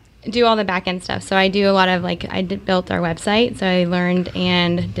do all the back end stuff. So I do a lot of built our website. So I learned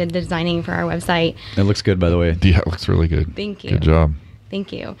and did the designing for our website. It looks good, by the way. Yeah, it looks really good. Thank you. Good job.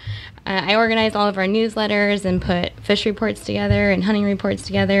 Thank you. I organize all of our newsletters and put fish reports together and hunting reports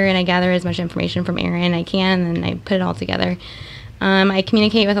together, and I gather as much information from Aaron I can, and I put it all together. I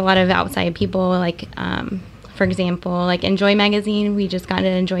communicate with a lot of outside people, for example, Enjoy Magazine. We just got into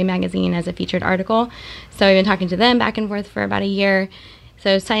Enjoy Magazine as a featured article. So I've been talking to them back and forth for about a year.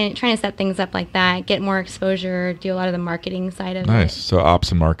 So trying to set things up like that, get more exposure, do a lot of the marketing side of it. Nice. So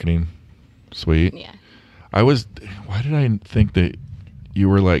ops and marketing. Sweet. Yeah. Why did I think that you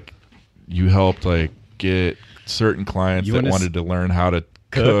were you helped get certain clients that wanted to learn how to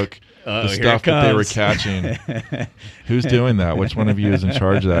cook the stuff that they were catching. Who's doing that? Which one of you is in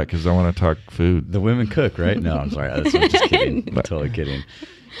charge of that? Because I want to talk food. The women cook, right? No, I'm sorry. I'm just kidding. I'm totally kidding.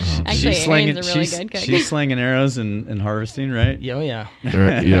 Actually, Aaron's a really good cook. She's slinging arrows and harvesting, right? Oh, yeah.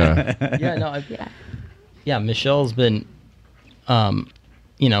 Yeah. Yeah, no, yeah, Michelle's been,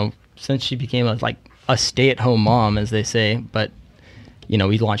 since she became a stay-at-home mom, as they say, but,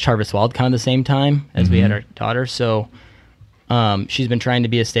 we launched HarvestWild kind of the same time as we had our daughter, so she's been trying to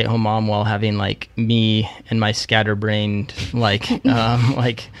be a stay-at-home mom while having me and my scatterbrained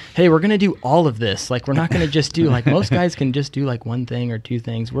hey, we're gonna do all of this. We're not gonna just do most guys can just do one thing or two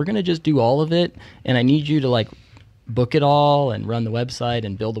things. We're gonna just do all of it, and I need you to book it all and run the website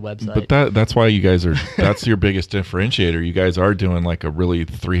and build the website. But that's why you guys that's your biggest differentiator. You guys are doing a really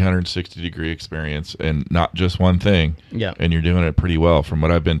 360-degree experience and not just one thing. Yeah. And you're doing it pretty well from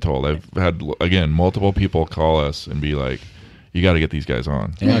what I've been told. I've had, again, multiple people call us and be like, you got to get these guys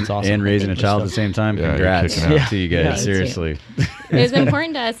on. Yeah, that's awesome. And raising a child at the same time. Yeah, congrats to you guys. Yeah, seriously. It was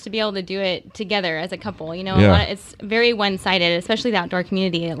important to us to be able to do it together as a couple. It's very one-sided, especially the outdoor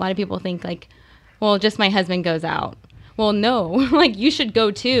community. A lot of people think well, just my husband goes out. Well, no, you should go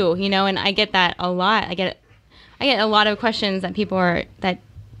too, and I get that a lot. I get a lot of questions that people that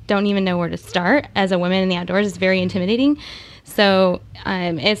don't even know where to start as a woman in the outdoors. It's very intimidating. So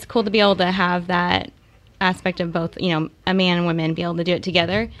it's cool to be able to have that aspect of both, a man and woman be able to do it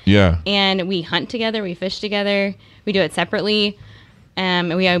together. Yeah. And we hunt together, we fish together, we do it separately.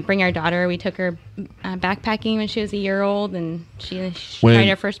 We bring our daughter. We took her backpacking when she was a year old, and she tried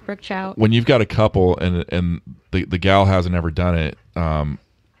her first brook trout. When you've got a couple and the gal hasn't ever done it,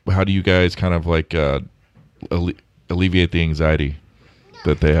 how do you guys kind of alleviate the anxiety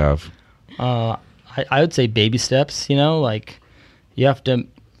that they have? I would say baby steps. You have to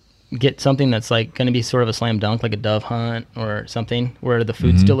get something that's going to be sort of a slam dunk, like a dove hunt or something where the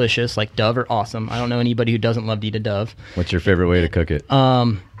food's delicious. Dove are awesome. I don't know anybody who doesn't love to eat a dove. What's your favorite way to cook it?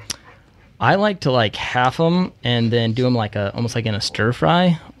 I like to half them and then do them almost in a stir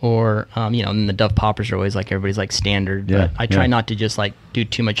fry, or and the dove poppers are always everybody's standard. Yeah, but I try not to just do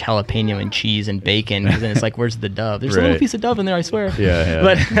too much jalapeno and cheese and bacon, because then it's where's the dove? There's a little piece of dove in there, I swear. Yeah.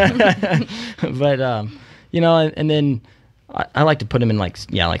 But and then I like to put them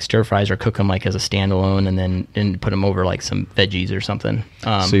in stir fries, or cook them as a standalone, and then put them over some veggies or something.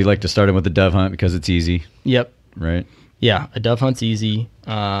 So you like to start them with the dove hunt because it's easy. Yep. Right. Yeah, a dove hunt's easy.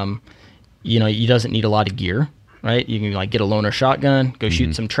 He doesn't need a lot of gear, right? You can like get a loaner shotgun, go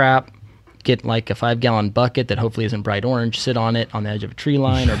shoot some trap, get like a 5-gallon bucket that hopefully isn't bright orange, sit on it on the edge of a tree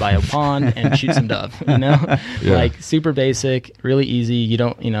line or by a pond and shoot some dove, Like super basic, really easy. You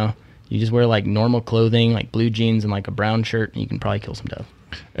don't, you just wear like normal clothing, like blue jeans and like a brown shirt, and you can probably kill some dove.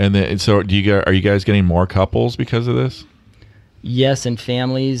 And then, so are you guys getting more couples because of this? Yes, and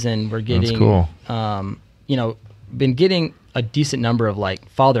families, and we're getting, that's cool. Been getting a decent number of like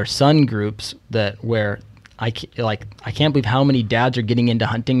father-son groups where I can't believe how many dads are getting into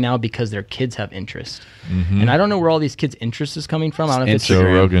hunting now because their kids have interest. Mm-hmm. And I don't know where all these kids' interest is coming from. I don't know if it's Joe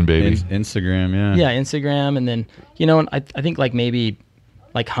Rogan, baby. Instagram, yeah. Yeah, Instagram. And then, and I think like maybe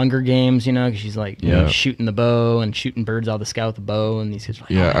like Hunger Games, because she's like shooting the bow and shooting birds out of the sky with a bow. And these kids are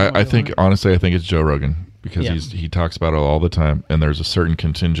like, I think, honestly, I think it's Joe Rogan because he talks about it all the time. And there's a certain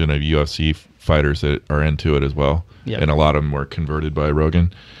contingent of UFC fighters that are into it as well. Yep. And a lot of them were converted by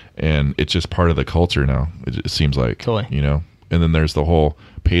Rogan. And it's just part of the culture now, it seems like. Totally. And then there's the whole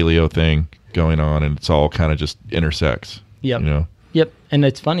paleo thing going on, and it's all kind of just intersects. Yep. Yep. And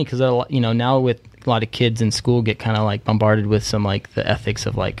it's funny because, now with a lot of kids in school get kind of like bombarded with some like the ethics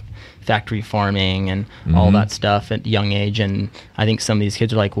of like factory farming and all that stuff at young age. And I think some of these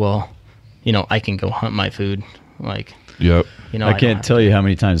kids are like, well, I can go hunt my food. Like, yep. I can't tell you how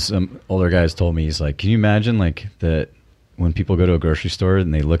many times some older guys told me, he's like, can you imagine like that when people go to a grocery store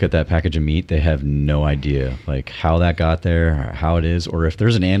and they look at that package of meat, they have no idea like how that got there or how it is, or if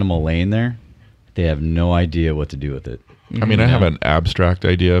there's an animal laying there, they have no idea what to do with it. I mean, I have an abstract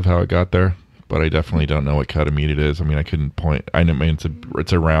idea of how it got there, but I definitely don't know what cut of meat it is. I mean, I couldn't point. I mean,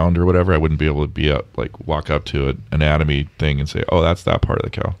 it's a round or whatever. I wouldn't be able to walk up to an anatomy thing and say, oh, that's that part of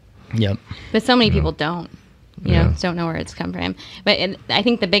the cow. Yep. But so many people don't. Don't know where it's come from. But I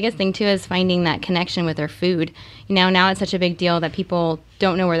think the biggest thing, too, is finding that connection with their food. Now it's such a big deal that people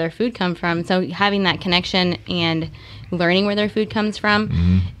don't know where their food comes from. So having that connection and learning where their food comes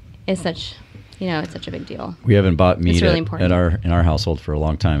from is such, it's such a big deal. We haven't bought meat really in our household for a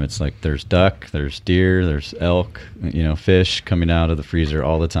long time. It's like there's duck, there's deer, there's elk, fish coming out of the freezer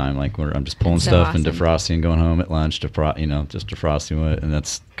all the time. Like I'm just pulling stuff and defrosting, going home at lunch, just defrosting it. And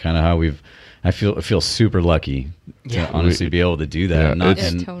that's kind of how I feel super lucky to honestly be able to do that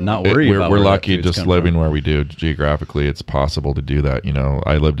and not worry about. We're lucky just living where we do geographically. It's possible to do that.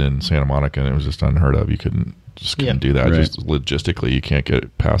 I lived in Santa Monica and it was just unheard of. You couldn't do that. Right. Just logistically, you can't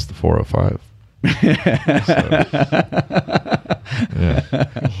get past the 405.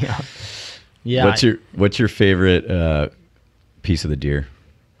 Yeah. What's your favorite piece of the deer?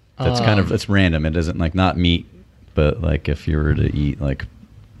 That's random. It doesn't like not meat, but like if you were to eat like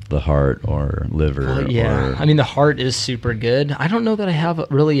the heart or liver. I mean, the heart is super good. I don't know that I have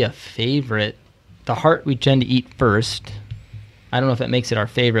really a favorite. The heart we tend to eat first. I don't know if that makes it our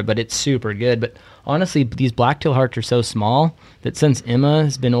favorite, but it's super good. But honestly, these blacktail hearts are so small that since Emma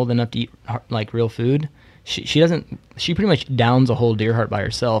has been old enough to eat like real food, she pretty much downs a whole deer heart by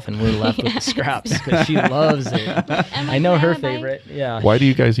herself, and we're left with the scraps because she loves it. I know her favorite. Yeah. Why do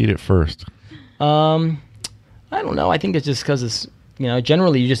you guys eat it first? I don't know. I think it's just because it's,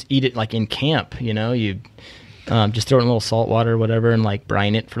 generally you just eat it like in camp, you just throw it in a little salt water or whatever and like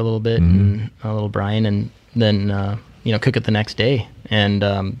brine it for a little bit and a little brine and then, cook it the next day. And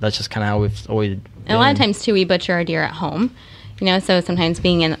that's just kind of how we've always been. And a lot of times too, we butcher our deer at home, so sometimes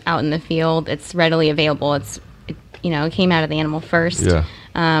being out in the field, it's readily available. It came out of the animal first. Yeah.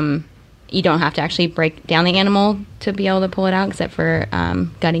 You don't have to actually break down the animal to be able to pull it out except for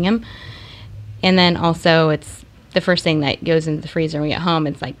gutting him. And then also it's the first thing that goes into the freezer when we get home.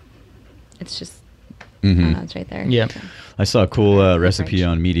 It's like, it's just, it's right there. Yeah. I saw a cool recipe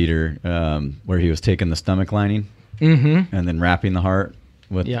on Meat Eater where he was taking the stomach lining and then wrapping the heart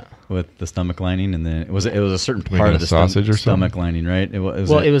with the stomach lining, and then it was a certain part of the sausage or stomach lining, right? It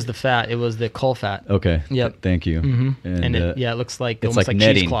was the fat. It was the caul fat. Okay. Yep. Thank you. Mm-hmm. And it looks like it's almost like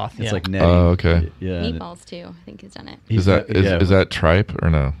netting. cheesecloth. It's like netting. Oh, okay. Yeah. Meatballs too. I think he's done it. Is that tripe or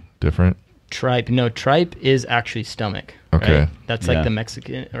no? Different? Tripe. No, tripe is actually stomach. Okay. Right? That's like the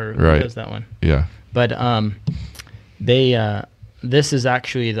Mexican, or who does that one? Yeah. But this is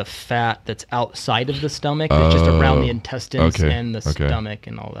actually the fat that's outside of the stomach. That's just around the intestines and the stomach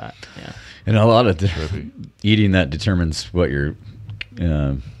and all that. Yeah. And a lot of eating that determines what your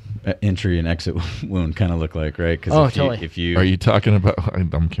entry and exit wound kind of look like, right? Totally. If you are you talking about?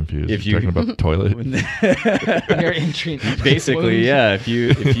 I'm confused. If you're talking about the toilet, Your entry. basically, yeah. If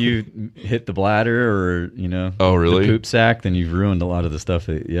you hit the bladder or oh really, the poop sack, then you've ruined a lot of the stuff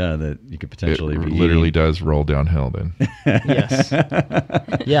that you could potentially. It be literally eating. does roll downhill then. Yes.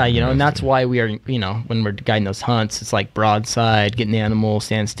 Yeah, and that's why we are, when we're guiding those hunts, it's like broadside, getting the animal,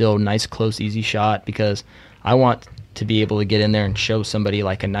 stand still, nice, close, easy shot, because I want to be able to get in there and show somebody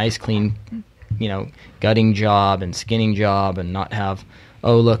like a nice, clean, gutting job and skinning job, and not have,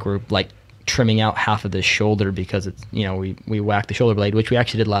 oh, look, we're like trimming out half of the shoulder because it's, we whacked the shoulder blade, which we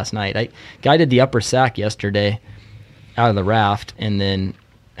actually did last night. I guided the upper sack yesterday out of the raft, and then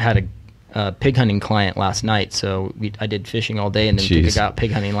had a pig hunting client last night, so I did fishing all day, and then took a guy out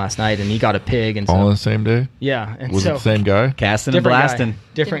pig hunting last night, and he got a pig, and all on the same day. Yeah, and was it the same guy? Casting and blasting,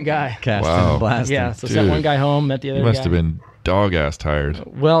 different guy, casting wow. and blasting. Yeah, so sent one guy home, met the other. He must guy. have been dog ass tired.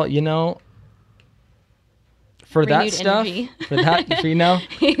 Well, for that Renewed stuff, energy.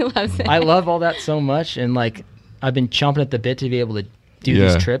 He loves it. I love all that so much, and like I've been chomping at the bit to be able to do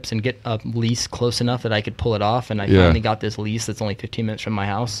these trips and get a lease close enough that I could pull it off, and I finally got this lease that's only 15 minutes from my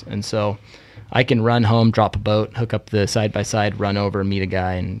house, and so I can run home, drop a boat, hook up the side-by-side, run over, meet a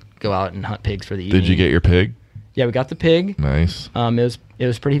guy, and go out and hunt pigs for the evening. Did you get your pig? Yeah, we got the pig. Nice. It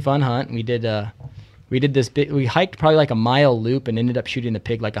was a pretty fun hunt. We did this big. We hiked probably like a mile loop and ended up shooting the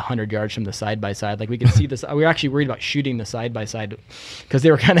pig like 100 yards from the side-by-side. Like we could see this. We were actually worried about shooting the side-by-side because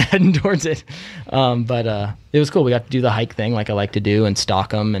they were kind of heading towards it. But it was cool. We got to do the hike thing like I like to do and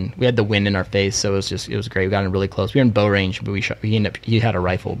stalk them. And we had the wind in our face, so it was great. We got in really close. We were in bow range, but he had a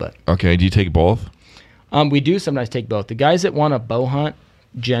rifle. But okay, do you take both? We do sometimes take both. The guys that want a bow hunt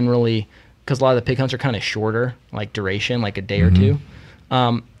generally, because a lot of the pig hunts are kind of shorter, like duration, like a day or two.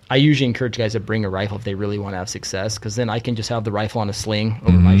 I usually encourage guys to bring a rifle if they really want to have success, because then I can just have the rifle on a sling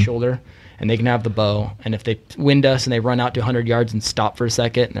over my shoulder, and they can have the bow. And if they wind us and they run out to 100 yards and stop for a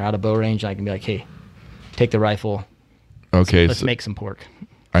second and they're out of bow range, I can be like, hey, take the rifle. Okay, Let's make some pork.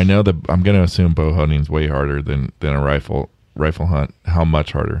 I know that I'm going to assume bow hunting is way harder than a rifle hunt. How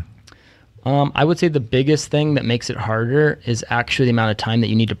much harder? I would say the biggest thing that makes it harder is actually the amount of time that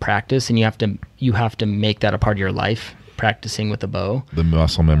you need to practice, and you have to make that a part of your life, practicing with a bow. The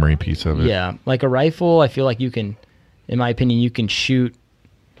muscle memory piece of it. Yeah, like a rifle, I feel like you can, in my opinion, you can shoot,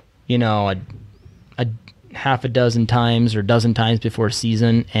 a half a dozen times or dozen times before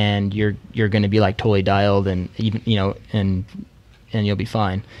season, and you're going to be like totally dialed, and even and you'll be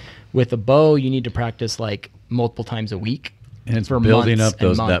fine. With a bow, you need to practice like multiple times a week. And it's for building up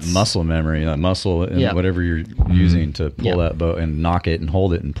months that muscle memory, that muscle, and whatever you're using to pull that bow and knock it and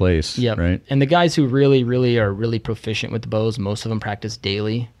hold it in place. Yeah, right. And the guys who really, really are really proficient with the bows, most of them practice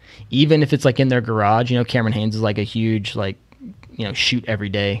daily, even if it's like in their garage. Cameron Haynes is like a huge shoot every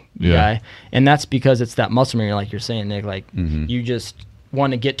day guy, and that's because it's that muscle memory, like you're saying, Nick. Like you just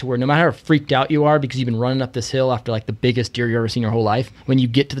want to get to where no matter how freaked out you are because you've been running up this hill after like the biggest deer you've ever seen your whole life, when you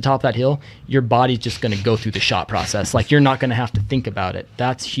get to the top of that hill, your body's just going to go through the shot process. Like you're not going to have to think about it.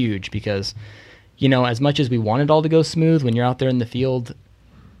 That's huge because, as much as we want it all to go smooth, when you're out there in the field,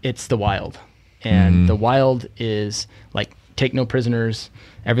 it's the wild. And the wild is like, take no prisoners.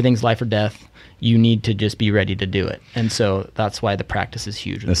 Everything's life or death. You need to just be ready to do it. And so that's why the practice is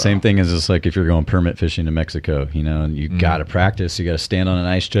huge. The same thing is just like if you're going permit fishing to Mexico, and you got to practice. You got to stand on an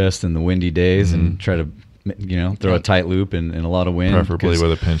ice chest in the windy days and try to, throw a tight loop in a lot of wind. Preferably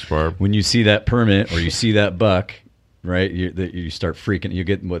with a pinch barb. When you see that permit or you see that buck, right, you start freaking. You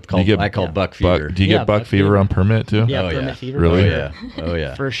get I call buck fever. Do you get buck fever on permit too? Yeah, permit fever. Really? Oh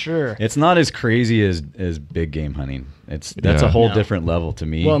yeah. For sure. It's not as crazy as big game hunting. That's a whole different level to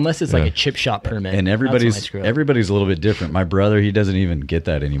me. Well, unless it's like a chip shot permit. And everybody's a little bit different. My brother, he doesn't even get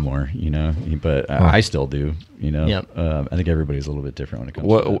that anymore, but I still do, I think everybody's a little bit different when it comes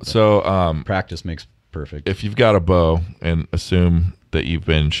to that. So practice makes perfect. If you've got a bow and assume that you've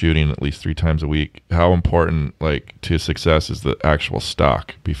been shooting at least 3 times a week, how important to success is the actual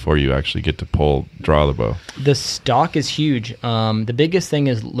stock before you actually get to draw the bow? The stock is huge. The biggest thing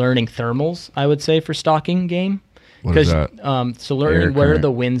is learning thermals, I would say, for stalking game. What is that? So learning where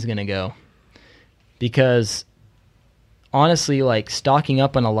the wind's going to go. Because honestly, stocking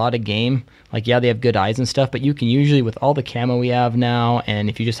up on a lot of game, they have good eyes and stuff, but you can usually, with all the camo we have now, and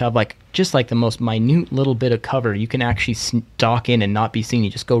if you just have the most minute little bit of cover, you can actually stalk in and not be seen. You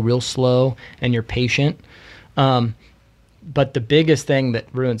just go real slow and you're patient. But the biggest thing that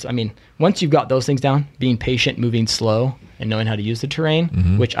ruins, once you've got those things down, being patient, moving slow, and knowing how to use the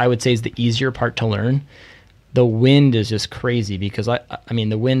terrain, which I would say is the easier part to learn, the wind is just crazy because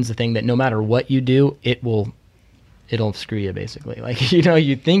the wind's the thing that no matter what you do, it will it'll screw you basically. Like,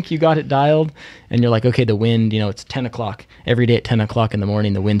 you think you got it dialed and you're like, okay, the wind, it's 10 o'clock every day at 10 o'clock in the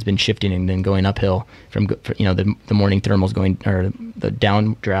morning, the wind's been shifting and then going uphill from, the morning thermals going, or the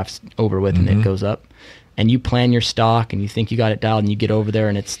downdrafts over with, and it goes up, and you plan your stock and you think you got it dialed, and you get over there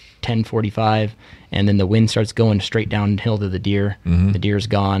and it's 10:45, and then the wind starts going straight downhill to the deer. The deer's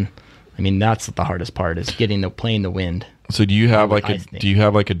gone. I mean, that's the hardest part, is playing the wind. So do you have like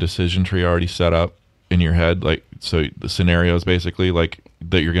a decision tree already set up in your head? Like, so the scenarios basically like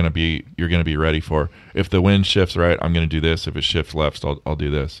that you're going to be ready for. If the wind shifts right, I'm going to do this. If it shifts left, I'll do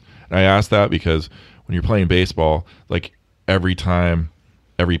this. And I ask that because when you're playing baseball, like every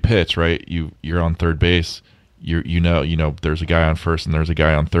pitch, right, you're on third base, you know there's a guy on first and there's a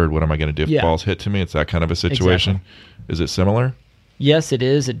guy on third. What am I going to do if the ball's hit to me? It's that kind of a situation. Exactly. Is it similar? Yes, it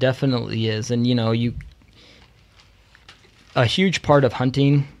is. It definitely is. And a huge part of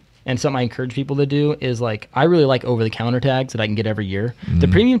hunting, and something I encourage people to do, is like, I really like over-the-counter tags that I can get every year. The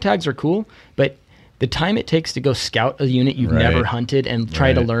premium tags are cool, but the time it takes to go scout a unit you've never hunted and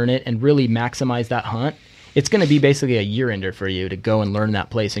try to learn it and really maximize that hunt, it's going to be basically a year ender for you to go and learn that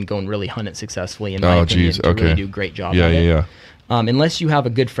place and go and really hunt it successfully, in my opinion, to really do a great job at it. Yeah. Unless you have a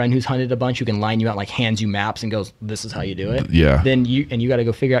good friend who's hunted a bunch who can line you out, like hands you maps and goes, this is how you do it. Yeah. Then you got to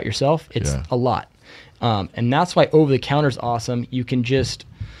go figure out yourself. It's a lot. And that's why over the counter is awesome. You can just,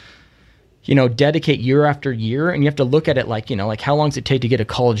 dedicate year after year, and you have to look at it like, like how long does it take to get a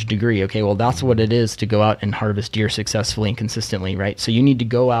college degree? Okay, well, that's what it is to go out and harvest deer successfully and consistently, right? So you need to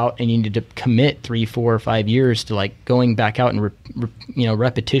go out and you need to commit 3, 4, or 5 years to like going back out and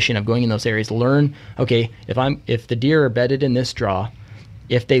repetition of going in those areas. Learn, okay, if the deer are bedded in this draw,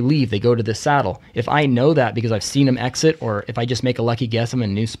 if they leave, they go to the saddle. If I know that because I've seen them exit, or if I just make a lucky guess I'm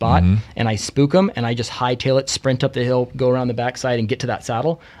in a new spot and I spook them and I just hightail it, sprint up the hill, go around the backside and get to that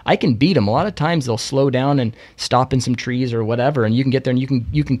saddle, I can beat them. A lot of times they'll slow down and stop in some trees or whatever, and you can get there and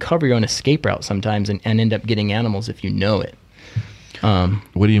you can cover your own escape route sometimes and end up getting animals if you know it.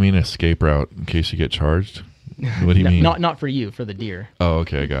 What do you mean escape route? In case you get charged? What do you mean? Not for you, for the deer. Oh,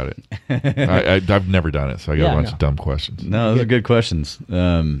 okay, I got it. I've never done it, so I got a bunch of dumb questions. No, those are good questions.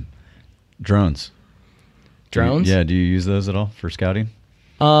 Drones. Drones? Yeah, do you use those at all for scouting?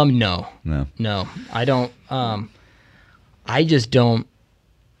 No, I don't. I just don't.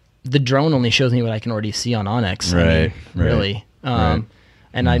 The drone only shows me what I can already see on Onyx. Right. Really. And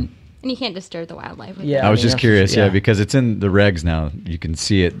you can't disturb the wildlife with I was just curious, because it's in the regs now. You can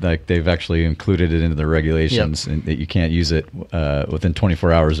see it, like they've actually included it into the regulations, and that you can't use it within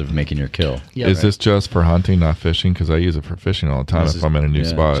 24 hours of making your kill. Is this just for hunting, not fishing? Because I use it for fishing all the time if I'm in a new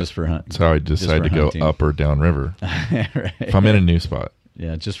spot. Just for hunting. That's how I decide to go up or down river. If I'm in a new spot.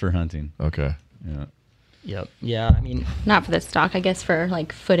 Yeah, just for hunting. Okay. Yeah. Yep. Yeah, I mean, not for the stock, I guess, for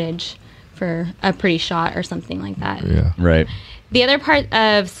like footage, for a pretty shot or something like that. Yeah. Right. The other part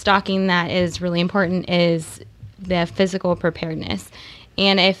of stalking that is really important is the physical preparedness.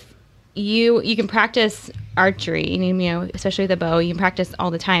 And if you can practice archery, especially with a bow, you can practice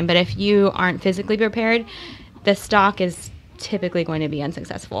all the time. But if you aren't physically prepared, the stalk is typically going to be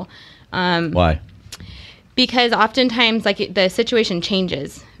unsuccessful. Why? Because oftentimes, like, the situation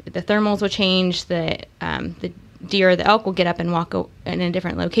changes. The thermals will change. The deer or the elk will get up and walk in a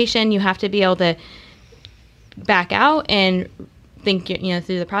different location. You have to be able to back out and think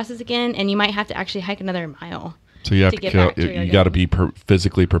through the process again, and you might have to actually hike another mile. So you have to kill. You got to be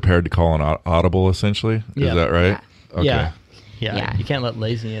physically prepared to call an audible. Essentially, is that right? Yeah. Okay. Yeah. You can't let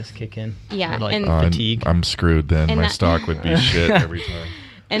laziness kick in. Yeah, or and fatigue. I'm screwed then. My stock would be shit every time.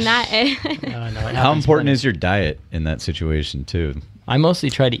 And that. How important is your diet in that situation too? I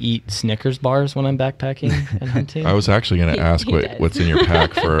mostly try to eat Snickers bars when I'm backpacking and hunting. I was actually going to ask what's in your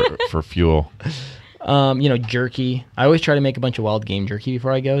pack for fuel. Jerky. I always try to make a bunch of wild game jerky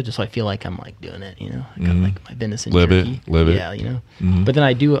before I go, just so I feel like I'm like doing it. I got like my venison jerky. Live it. Yeah, But then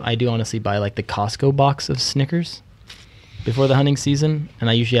I do honestly buy like the Costco box of Snickers before the hunting season, and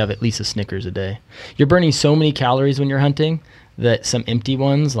I usually have at least a Snickers a day. You're burning so many calories when you're hunting that some empty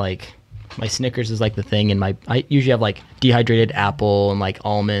ones, like my Snickers is like the thing, and I usually have like dehydrated apple and like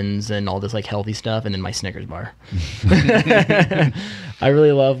almonds and all this like healthy stuff, and then my Snickers bar. I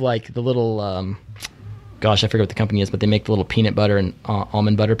really love like the little gosh, I forget what the company is, but they make the little peanut butter and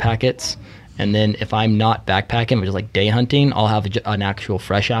almond butter packets. And then if I'm not backpacking, which is like day hunting, I'll have an actual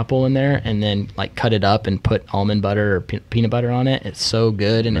fresh apple in there and then like cut it up and put almond butter or peanut butter on it. It's so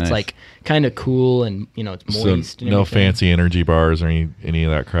good, and it's like kind of cool, and it's moist. So no fancy energy bars or any of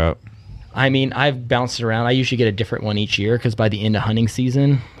that crap? I mean, I've bounced around. I usually get a different one each year because by the end of hunting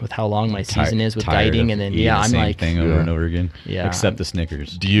season, with how long my season is with guiding, and then I'm like thing over and over again. Yeah, except the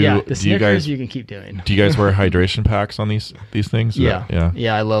Snickers. The Snickers you can keep doing. Do you guys wear hydration packs on these things? Yeah.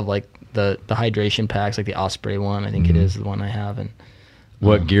 I love like the hydration packs, like the Osprey one. I think it is the one I have. And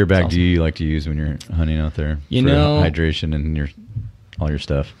what gear bag do you like to use when you're hunting out there? For hydration and all your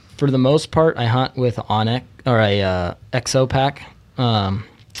stuff. For the most part, I hunt with Onyx or a XO pack.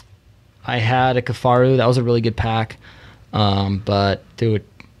 I had a Kafaru. That was a really good pack. But through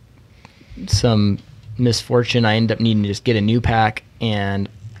some misfortune, I ended up needing to just get a new pack. And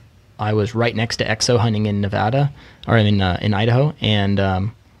I was right next to XO hunting in Nevada, or in Idaho. And I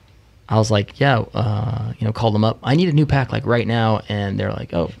was like, called them up. I need a new pack like right now. And they're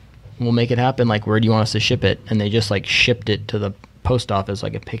like, oh, we'll make it happen. Like, where do you want us to ship it? And they just like shipped it to the post office so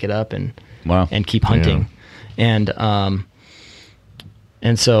I could pick it up and keep hunting. Yeah.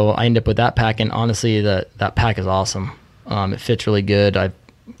 And so I ended up with that pack, and honestly, that pack is awesome. It fits really good. I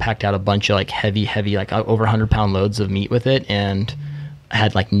packed out a bunch of like heavy, like over 100-pound loads of meat with it, and I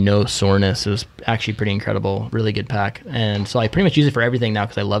had like no soreness. It was actually pretty incredible. Really good pack. And so I pretty much use it for everything now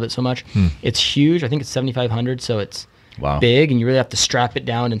because I love it so much. It's huge. I think it's 7,500, so it's big, and you really have to strap it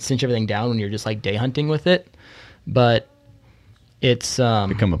down and cinch everything down when you're just like day hunting with it. But it's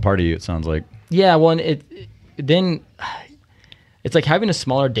become a part of you, it sounds like. Yeah, well, then it's like having a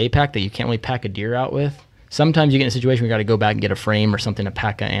smaller day pack that you can't really pack a deer out with. Sometimes you get in a situation where you got to go back and get a frame or something to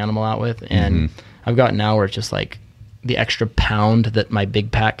pack an animal out with. And I've got now where it's just like the extra pound that my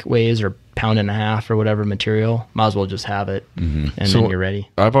big pack weighs, or pound and a half or whatever material, might as well just have it. And then you're ready.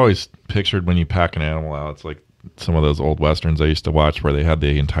 I've always pictured when you pack an animal out, it's like some of those old westerns I used to watch where they had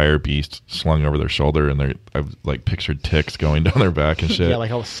the entire beast slung over their shoulder, and I've like pictured ticks going down their back and shit. Yeah, like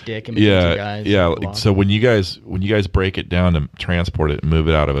a stick in between two guys. Yeah. So when you guys break it down to transport it and move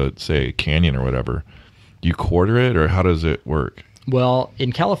it out of a canyon or whatever, do you quarter it, or how does it work? Well,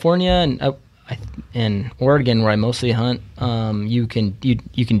 in California and in Oregon, where I mostly hunt, you can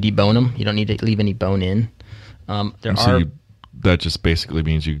debone them. You don't need to leave any bone in. That just basically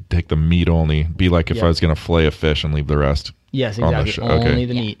means you take the meat only. Be like if I was going to fillet a fish and leave the rest. Yes, exactly. Only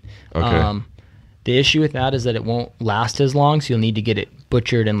the meat. Okay. The issue with that is that it won't last as long, so you'll need to get it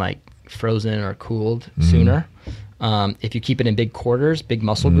butchered and like frozen or cooled sooner. If you keep it in big quarters, big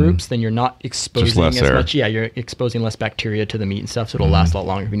muscle groups, then you're not exposing as much. Yeah, you're exposing less bacteria to the meat and stuff, so it'll last a lot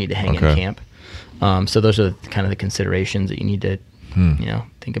longer if you need to hang in camp. So those are kind of the considerations that you need to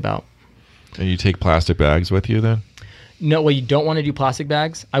think about. And you take plastic bags with you then? No, well, you don't want to do plastic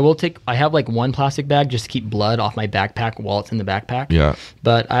bags. I have like one plastic bag just to keep blood off my backpack while it's in the backpack. Yeah.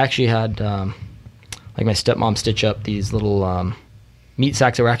 But I actually had like my stepmom stitch up these little meat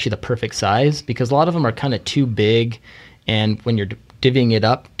sacks that were actually the perfect size, because a lot of them are kind of too big, and when you're divvying it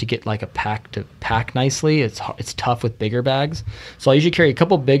up to get like a pack to pack nicely, it's tough with bigger bags. So I usually carry a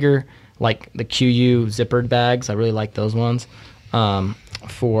couple bigger, like the QU zippered bags. I really like those ones.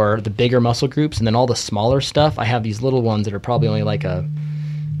 For the bigger muscle groups, and then all the smaller stuff, I have these little ones that are probably only like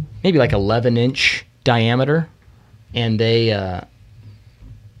maybe 11-inch diameter, and they're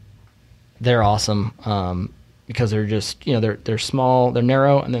awesome because they're just they're small, they're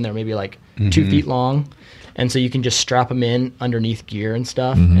narrow, and then they're maybe like 2 feet long, and so you can just strap them in underneath gear and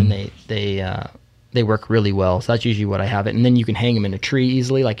stuff, and they work really well. So that's usually what I have it. And then you can hang them in a tree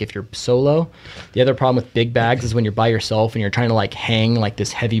easily, like if you're solo. The other problem with big bags is when you're by yourself and you're trying to like hang like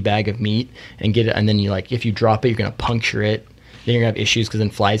this heavy bag of meat and get it, and then you like, if you drop it, you're going to puncture it. Then you're going to have issues because then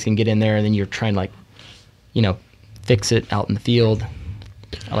flies can get in there, and then you're trying to like, fix it out in the field.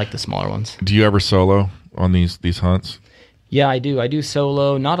 I like the smaller ones. Do you ever solo on these hunts? Yeah, I do. I do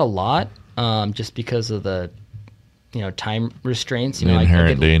solo, not a lot, just because of the, time restraints. The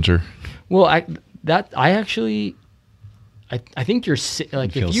inherent danger. Well, I think you're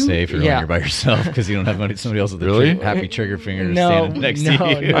like, you feel if you safer when you're by yourself because you don't have somebody else with the happy trigger finger standing next to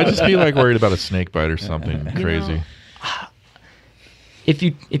you. I just be like worried about a snake bite or something crazy.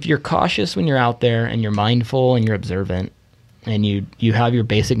 If you're cautious when you're out there and you're mindful and you're observant and you have your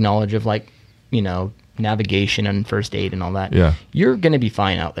basic knowledge of like navigation and first aid and all that, you're gonna be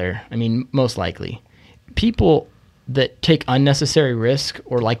fine out there. I mean, most likely. People that take unnecessary risk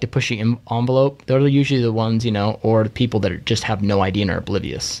or like to push the envelope, they're usually the ones, or the people that just have no idea and are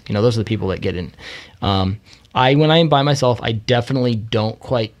oblivious. Those are the people that get in. When I am by myself, I definitely don't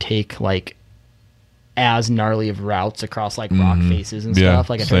quite take like as gnarly of routes across like rock faces and stuff.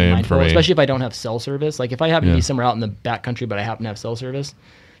 Like I try to be mindful, especially if I don't have cell service. Like if I happen to be somewhere out in the back country, but I happen to have cell service,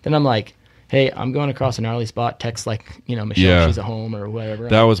 then I'm like, hey, I'm going across a gnarly spot. Text like, Michelle, she's at home or whatever.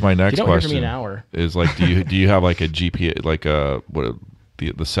 That was my next question. Don't hear from me an hour. Is like, do you have like a GPS, like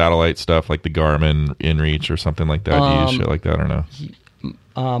the satellite stuff, like the Garmin InReach or something like that? Do you use shit like that or no?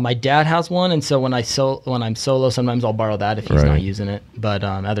 My dad has one, and so when I'm solo, sometimes I'll borrow that if he's not using it. But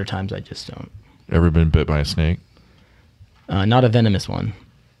other times I just don't. Ever been bit by a snake? Not a venomous one.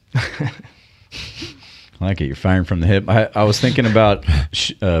 I like it. You're firing from the hip. I was thinking about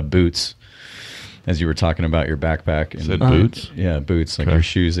boots as you were talking about your backpack. And, boots? Yeah, boots, like your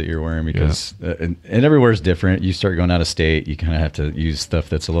shoes that you're wearing, because and everywhere's different. You start going out of state, you kind of have to use stuff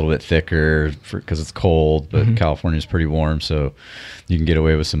that's a little bit thicker because it's cold, but California's pretty warm, so you can get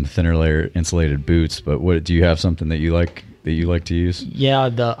away with some thinner layer insulated boots. But what do you have something that you like to use? Yeah,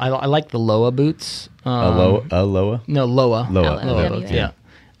 I like the Loa boots. Loa? No, Loa. Loa boots, yeah.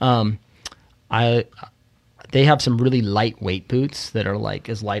 They have some really lightweight boots that are like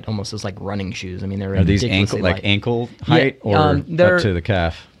as light almost as like running shoes. I mean, they're are these ankle height or up to the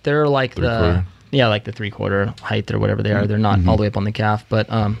calf? They're like like the 3/4 height or whatever they are. They're not all the way up on the calf, but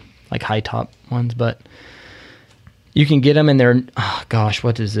like high top ones. But you can get them, and they're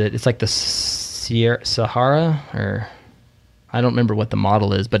what is it? It's like the Sahara, or I don't remember what the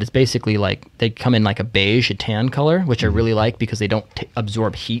model is, but it's basically like they come in like a beige, a tan color, which I really like because they don't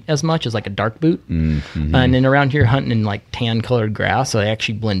absorb heat as much as like a dark boot. And then around here hunting in like tan colored grass, so they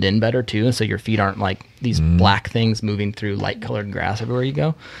actually blend in better too. And so your feet aren't like these black things moving through light colored grass everywhere you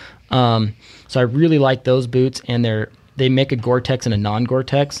go. So I really like those boots, and they make a Gore-Tex and a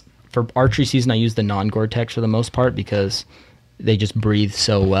non-Gore-Tex. For archery season, I use the non-Gore-Tex for the most part because they just breathe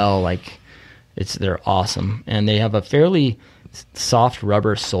so well. Like they're awesome, and they have a fairly soft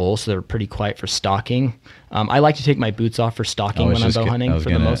rubber sole, so they're pretty quiet for stalking. I like to take my boots off for stalking when I'm bow hunting for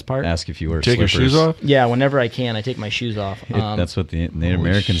the most part. Ask if you wear take slippers. Your shoes off? Yeah, whenever I can, I take my shoes off. That's what the Native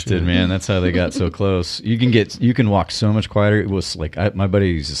Americans did, man. That's how they got so close. You can walk so much quieter. It was like my buddy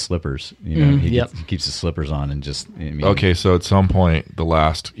uses slippers. You know, he keeps his slippers on and just. Okay, so at some point,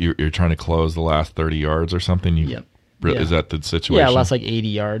 you're trying to close the last 30 yards or something. Is that the situation? Yeah, last like 80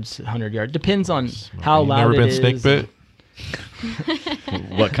 yards, 100 yards. Depends on how loud it is. Never been snake bit?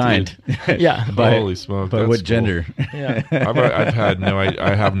 What kind? Yeah. Holy smoke! But what gender? Yeah. I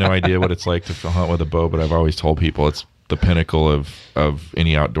have no idea what it's like to hunt with a bow, but I've always told people it's the pinnacle of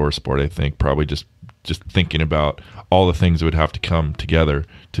any outdoor sport. I think probably just thinking about all the things that would have to come together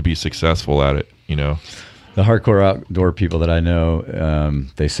to be successful at it. You know, the hardcore outdoor people that I know,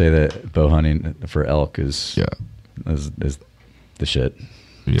 they say that bow hunting for elk is the shit.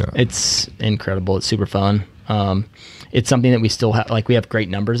 Yeah, it's incredible. It's super fun. It's something that we still have, like we have great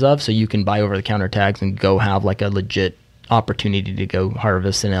numbers of, so you can buy over-the-counter tags and go have like a legit opportunity to go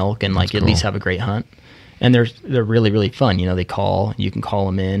harvest an elk and like at least have a great hunt. And they're really, really fun. You know, you can call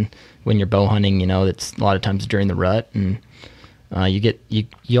them in when you're bow hunting. You know, it's a lot of times during the rut, and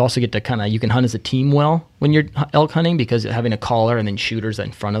you also get to you can hunt as a team well when you're elk hunting, because having a caller and then shooters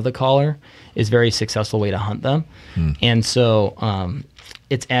in front of the caller is a very successful way to hunt them. And so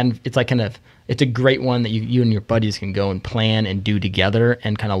it's like it's a great one that you and your buddies can go and plan and do together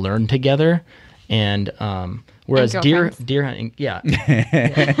and kind of learn together. And whereas deer hunting, yeah.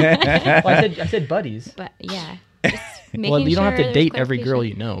 Well, I said buddies. But yeah. Well, you don't have to date every girl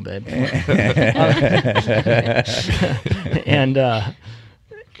you know, babe.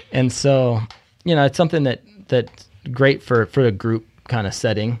 And so, you know, it's something that's great for a group kind of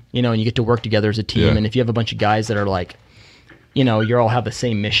setting, you know, and you get to work together as a team. Yeah. And if you have a bunch of guys that are like, you know, you all have the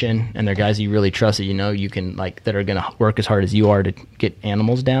same mission, and they're guys you really trust that, you know, you can that are going to work as hard as you are to get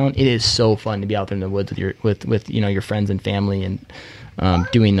animals down. It is so fun to be out there in the woods with you know, your friends and family, and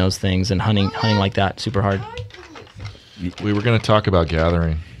doing those things and hunting like that super hard. We were going to talk about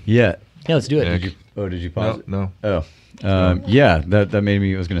gathering. Yeah, let's do it. Did you pause it? No. Oh, yeah. That made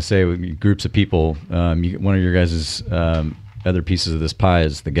me. I was going to say, with groups of people. One of your guys' other pieces of this pie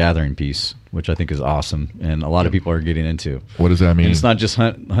is the gathering piece, which I think is awesome, and a lot of people are getting into. What does that mean? And it's not just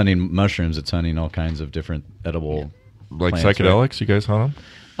hunting mushrooms; it's hunting all kinds of different edible, like psychedelics. Right? You guys hunt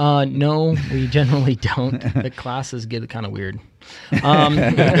them? No, we generally don't. The classes get kind of weird.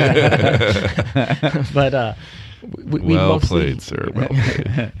 But we well mostly, played, sir. Well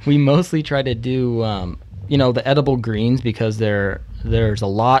played. We mostly try to do, you know, the edible greens, because there's a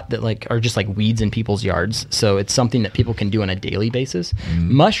lot that like are just like weeds in people's yards. So it's something that people can do on a daily basis.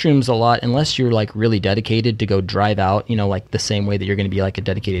 Mushrooms a lot, unless you're like really dedicated to go drive out, you know, like the same way that you're going to be like a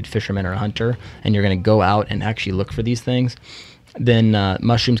dedicated fisherman or a hunter, and you're going to go out and actually look for these things. Then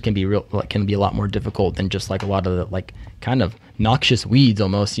mushrooms can be a lot more difficult than just like a lot of the like kind of noxious weeds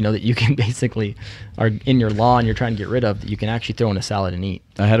almost, you know, that you can basically are in your lawn you're trying to get rid of, that you can actually throw in a salad and eat.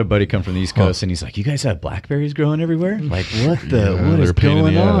 I had a buddy come from the East Coast, and he's like, "You guys have blackberries growing everywhere? Like, what is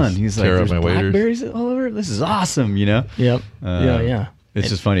going on?" He's like, "There's blackberries all over. This is awesome," you know? Yep. Yeah. It's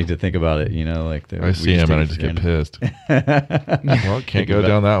just funny to think about it, like I see him and I just get pissed. Well, can't go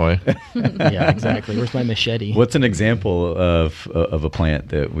down that way. Yeah, exactly. Where's my machete? What's an example of a plant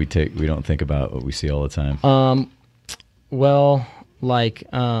that we don't think about, but we see all the time? Well, like,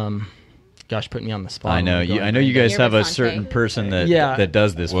 gosh, put me on the spot. I know you guys have a certain person that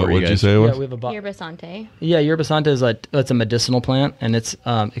does this for you guys. What would you say? Yeah, we have Yerba Sante. Yeah, Yerba Sante is it's a medicinal plant, and it's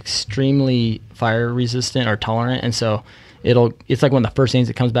extremely fire resistant or tolerant, and so it's like one of the first things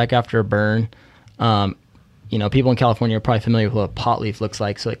that comes back after a burn. People in California are probably familiar with what a pot leaf looks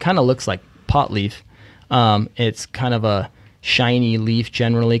like, so it kind of looks like pot leaf. It's kind of a shiny leaf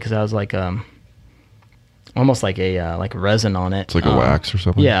generally because it has like almost like a like resin on it. It's like a wax or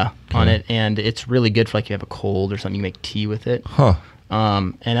something. Yeah, on it, and it's really good for like you have a cold or something. You make tea with it. Huh.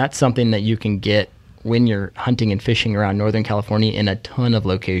 And that's something that you can get when you're hunting and fishing around Northern California in a ton of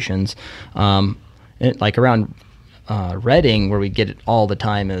locations. Like around Redding, where we get it all the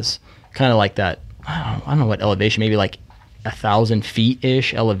time, is kind of like that. I don't know what elevation, maybe like 1,000 feet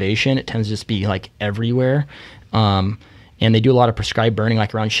ish elevation. It tends to just be like everywhere. And they do a lot of prescribed burning,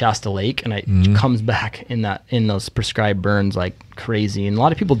 like around Shasta Lake, and it comes back in those prescribed burns like crazy. And a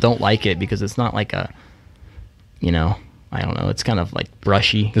lot of people don't like it because it's not like I don't know. It's kind of like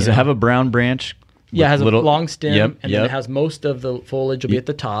brushy. Does it have a brown branch? Yeah, it has a long stem, and then yep. it has most of the foliage will be at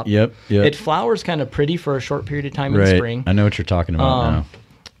the top. Yep. It flowers kind of pretty for a short period of time in spring. I know what you're talking about now.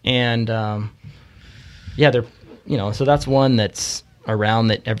 And they're so that's one that's around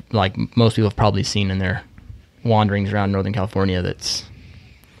that like most people have probably seen in their wanderings around Northern California.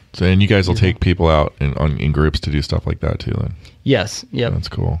 And you guys will take people out in groups to do stuff like that too, then? Yes. Yep. That's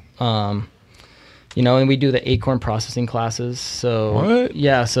cool. And we do the acorn processing classes. So what?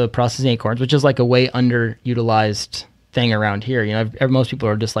 Yeah, so processing acorns, which is like a way underutilized thing around here. Most people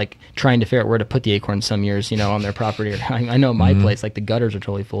are just like trying to figure out where to put the acorns some years, on their property. I know my place, like the gutters are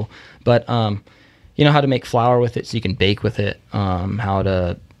totally full. But how to make flour with it so you can bake with it. How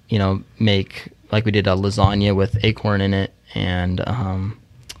to make, like we did a lasagna with acorn in it, and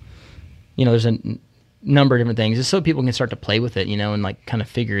there's a number of different things just so people can start to play with it, and like kind of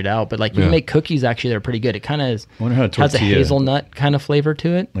figure it out. But like you can make cookies actually that are pretty good. It kind of has a hazelnut kind of flavor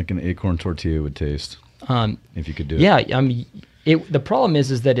to it, like an acorn tortilla would taste. If you could do it. Yeah, the problem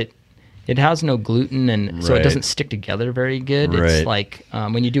is that it has no gluten, and so it doesn't stick together very good. Right. It's like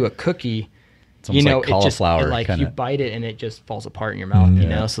when you do a cookie, it's like cauliflower, you bite it and it just falls apart in your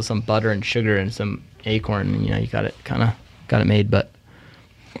mouth. So some butter and sugar and some acorn, and you got it made. But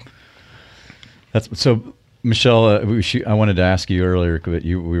that's so, Michelle. I wanted to ask you earlier, but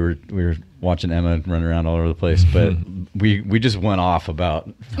we were watching Emma run around all over the place, but we just went off about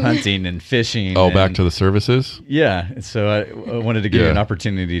hunting and fishing. Oh, back to the services. Yeah, so I wanted to give you an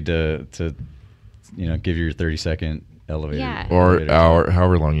opportunity to give your 30-second elevator or hour,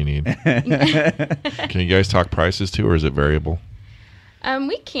 however long you need. Can you guys talk prices too, or is it variable?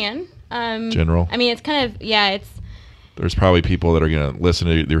 We can. General. I mean, it's kind of it's. There's probably people that are going to listen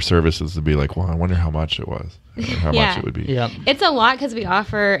to your services and be like, well, I wonder how much it was, or how much it would be. Yeah. It's a lot because we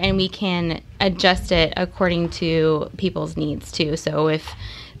offer and we can adjust it according to people's needs too. So if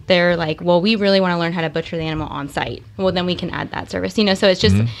they're like, well, we really want to learn how to butcher the animal on site, well, then we can add that service. So it's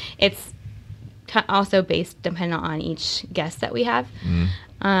just it's also based dependent on each guest that we have.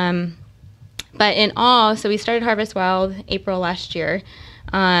 But in all, so we started HarvestWild April last year.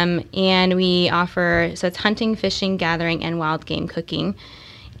 And we offer, so it's hunting, fishing, gathering, and wild game cooking.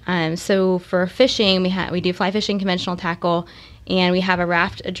 So for fishing, we do fly fishing, conventional tackle, and we have a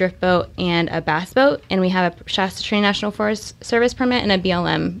raft, a drift boat, and a bass boat, and we have a Shasta Tree National Forest Service permit and a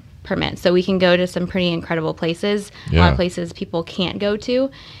BLM permit. So we can go to some pretty incredible places, a lot of places people can't go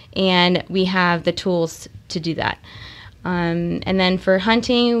to, and we have the tools to do that. And then for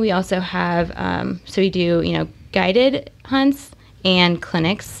hunting, we also have, so we do, guided hunts and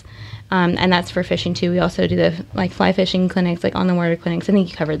clinics, and that's for fishing too. We also do the fly fishing clinics, on the water clinics. I think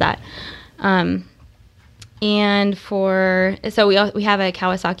you covered that. And so we have a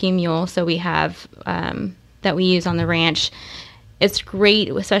Kawasaki mule, so we have that we use on the ranch. It's great,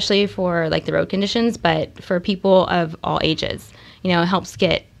 especially for the road conditions, but for people of all ages. It helps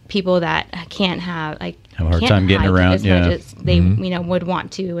get people that can't have a hard time getting around as much as they would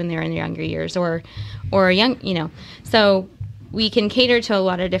want to when they're in their younger years or young. So we can cater to a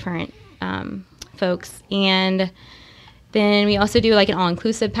lot of different folks. And then we also do an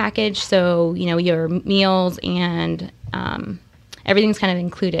all-inclusive package. So, your meals and everything's kind of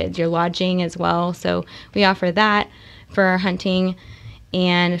included, your lodging as well. So we offer that for our hunting.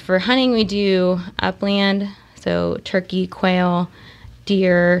 And for hunting, we do upland, so turkey, quail,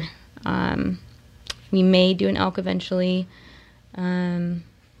 deer. We may do an elk eventually. What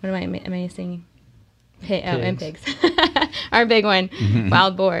am I saying? And pigs. Our big one,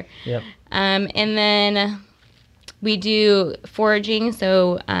 wild boar. Yep. And then we do foraging.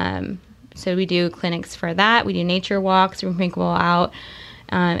 So we do clinics for that. We do nature walks. We bring people out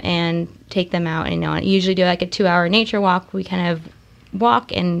and take them out. And usually do like a 2-hour nature walk. We kind of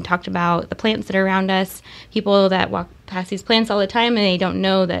walk and talked about the plants that are around us. People that walk past these plants all the time and they don't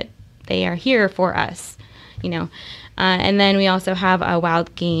know that they are here for us, And then we also have a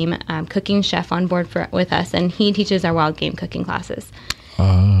wild game cooking chef on board with us, and he teaches our wild game cooking classes.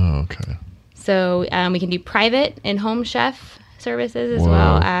 Oh, okay. So we can do private and home chef services as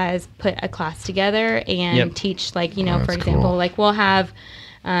well as put a class together and teach, like, for example, cool. like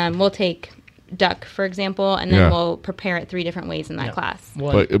we'll take duck, for example, and then we'll prepare it 3 different ways in that class.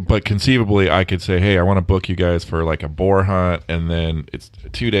 But conceivably, I could say, hey, I want to book you guys for like a boar hunt, and then it's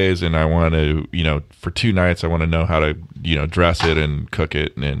 2 days, and I want to, for 2 nights, I want to know how to, dress it and cook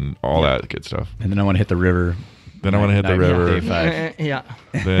it and all that good stuff. And then I want to hit the river. Then I want to hit the river. Day 5. Yeah.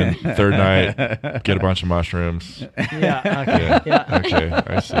 Then 3rd night, get a bunch of mushrooms. Yeah. Okay. Yeah. Okay,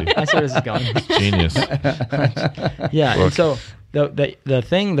 I see. I see where this is going. Genius. Yeah. Look. And so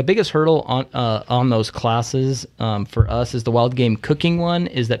the biggest hurdle on those classes for us is the wild game cooking one,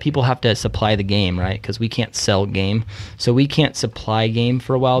 is that people have to supply the game, right? Because we can't sell game, so we can't supply game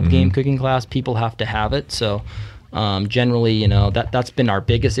for a wild game cooking class. People have to have it. So generally, that's been our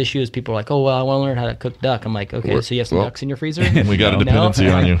biggest issue, is people are like, oh, well, I want to learn how to cook duck. I'm like, okay, so you have some ducks in your freezer? We got a dependency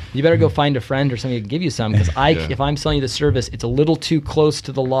on you. You better go find a friend or somebody who can give you some, because if I'm selling you the service, it's a little too close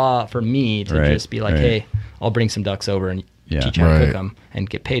to the law for me to just be like, hey, I'll bring some ducks over and teach you how to cook them and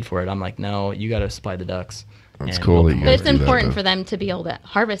get paid for it. I'm like, no, you got to supply the ducks. That's cool. But it's important for them to be able to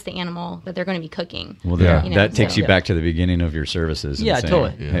harvest the animal that they're going to be cooking. Well, that takes you back to the beginning of your services. And saying,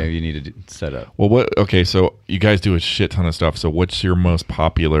 totally. Hey, you need to set up. Well, okay, so you guys do a shit ton of stuff. So what's your most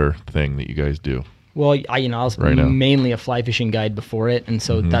popular thing that you guys do? Well, I was mainly a fly fishing guide before it, and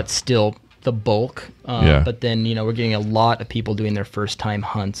so that's still the bulk. But then, we're getting a lot of people doing their first time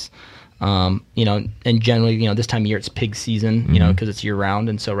hunts. And generally, this time of year it's pig season, because it's year round,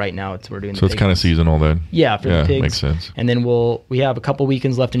 and so right now we're doing. So it's kind of seasonal then. Yeah, for the pigs. Makes sense. And then we have a couple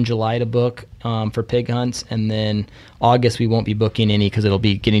weekends left in July to book for pig hunts, and then August we won't be booking any because it'll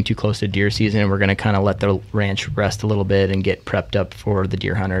be getting too close to deer season, and we're going to kind of let the ranch rest a little bit and get prepped up for the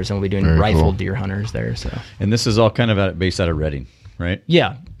deer hunters, and we'll be doing rifle deer hunters there. So. And this is all kind of based out of Redding, right?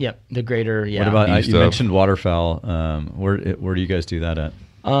 Yeah. Yep. The greater. Yeah. What about you mentioned waterfowl? Where do you guys do that at?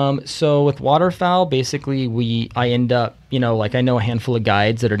 So with waterfowl, basically I end up, like I know a handful of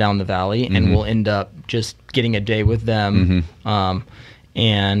guides that are down the valley, and we'll end up just getting a day with them.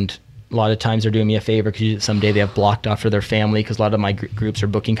 And a lot of times they're doing me a favor because someday they have blocked off for their family, because a lot of my groups are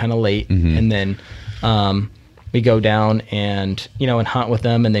booking kind of late. And then we go down and, and hunt with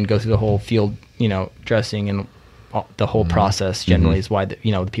them, and then go through the whole field, dressing and the whole process generally is why,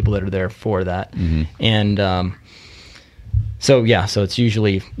 the people that are there for that. And, so it's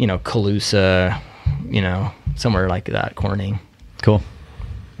usually, Calusa, somewhere like that, Corning. Cool.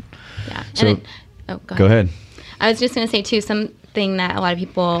 Yeah. So, go ahead. I was just going to say, too, something that a lot of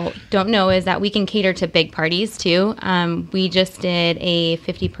people don't know is that we can cater to big parties, too. We just did a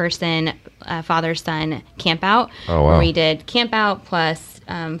 50-person father-son camp out. Oh, wow. Where we did camp out plus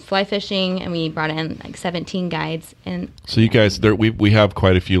fly fishing, and we brought in like 17 guides. And so you guys, we have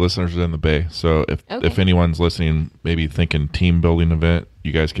quite a few listeners in the Bay. So if anyone's listening, maybe thinking team building event,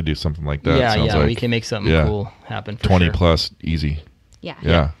 you guys could do something like that. Yeah, we can make something cool happen. For 20 sure. plus, easy.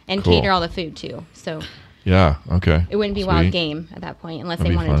 Yeah. And cool. cater all the food too. So. Yeah. Okay. It wouldn't be wild game at that point unless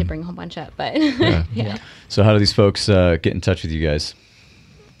they wanted to bring a whole bunch up. But yeah. So how do these folks get in touch with you guys?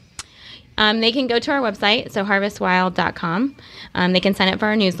 They can go to our website, so HarvestWild.com. They can sign up for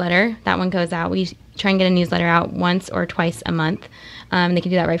our newsletter. That one goes out. We try and get a newsletter out once or twice a month. They can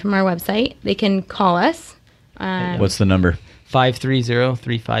do that right from our website. They can call us. What's the number?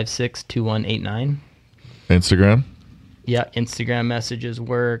 530-356-2189. Instagram? Yeah, Instagram messages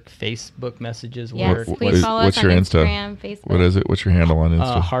work. Facebook messages yes, work. Please follow us on your Instagram, Facebook. What is it? What's your handle on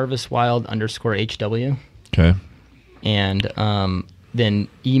Insta? HarvestWild_HW. Okay. And then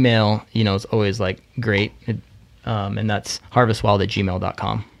email, is always like great. And that's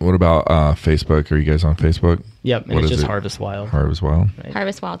harvestwild@gmail.com. What about Facebook? Are you guys on Facebook? Yep, and it's just HarvestWild. HarvestWild? Right.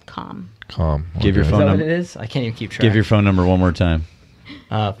 HarvestWild.com. Give your phone number. Is that what it is? I can't even keep track. Give your phone number one more time.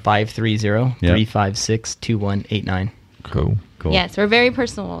 530-356-2189. Cool. Yes, we're very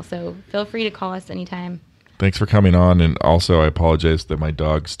personal, so feel free to call us anytime. Thanks for coming on, and also I apologize that my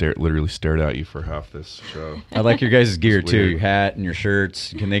dog literally stared at you for half this show. I like your guys' gear too, your hat and your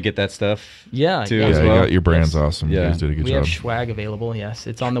shirts. Can they get that stuff? Yeah, too, yeah. as well? Your brand's awesome. Yeah. You guys did a good we job. have swag available. Yes,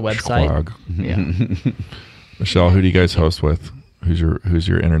 it's on the website. Swag. Yeah. Michelle, who do you guys host with? Who's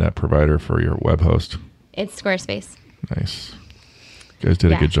your internet provider for your web host? It's Squarespace. Nice. You guys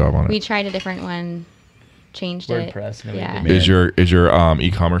did a good job on it. We tried a different one, changed WordPress, it. Yeah. Is your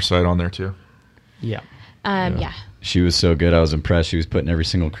e-commerce site on there too? Yeah. Yeah. She was so good. I was impressed. She was putting every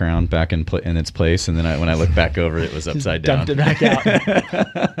single crown back in its place, and then when I looked back over, it was upside down. Dumped it back out.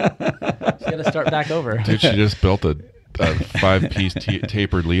 She's got to start back over. Dude, she just built a 5-piece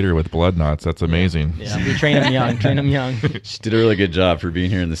tapered leader with blood knots. That's amazing. Yeah, we train them young. She did a really good job for being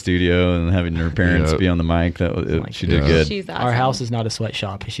here in the studio and having her parents be on the mic. She did good. She's awesome. Our house is not a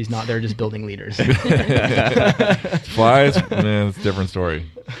sweatshop. She's not there just building leaders. Flies, man, it's a different story.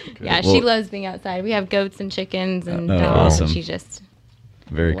 Yeah, she loves being outside. We have goats and chickens and dogs, awesome. and she just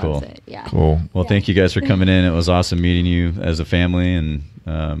Very loves cool. it. Yeah. Cool. Well, thank you guys for coming in. It was awesome meeting you as a family, and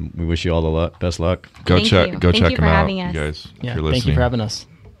we wish you all the best luck. Go Thank check you. them Thank you for out, having you us. guys. If Yeah, you're listening. thank you for having us.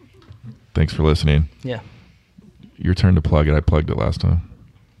 Thanks for listening. Yeah. Your turn to plug it. I plugged it last time.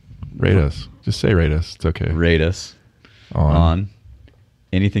 Rate us. Just say rate us. It's okay. Rate us on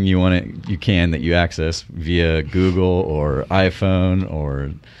anything you want. You can that you access via Google or iPhone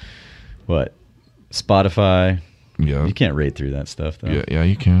or what? Spotify. Yeah. You can't rate through that stuff though. Yeah,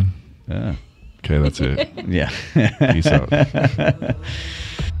 you can. Yeah. Okay, that's it. Yeah. Peace out.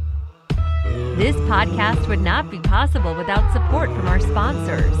 This podcast would not be possible without support from our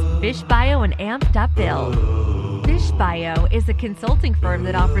sponsors, Fish Bio and Amp.Build. Fish Bio is a consulting firm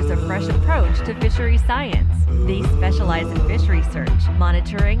that offers a fresh approach to fishery science. They specialize in fish research,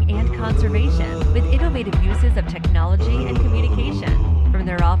 monitoring, and conservation with innovative uses of technology and communication. From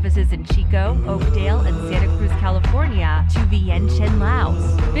their offices in Chico, Oakdale, and Santa Cruz, California, to Vientiane,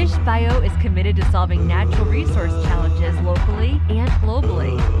 Laos, Fish Bio is committed to solving natural resource challenges locally and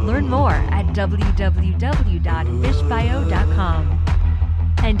globally. Learn more at www.fishbio.com.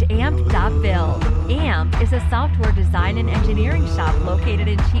 And Amp.Build. Amp is a software design and engineering shop located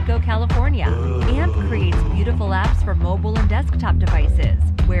in Chico, California. Amp creates beautiful apps for mobile and desktop devices,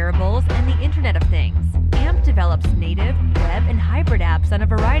 wearables, and the Internet of Things. Amp develops native, web, and hybrid apps on a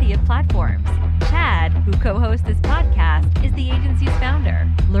variety of platforms. Chad, who co-hosts this podcast, is the agency's founder.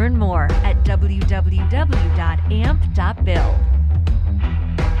 Learn more at www.amp.build.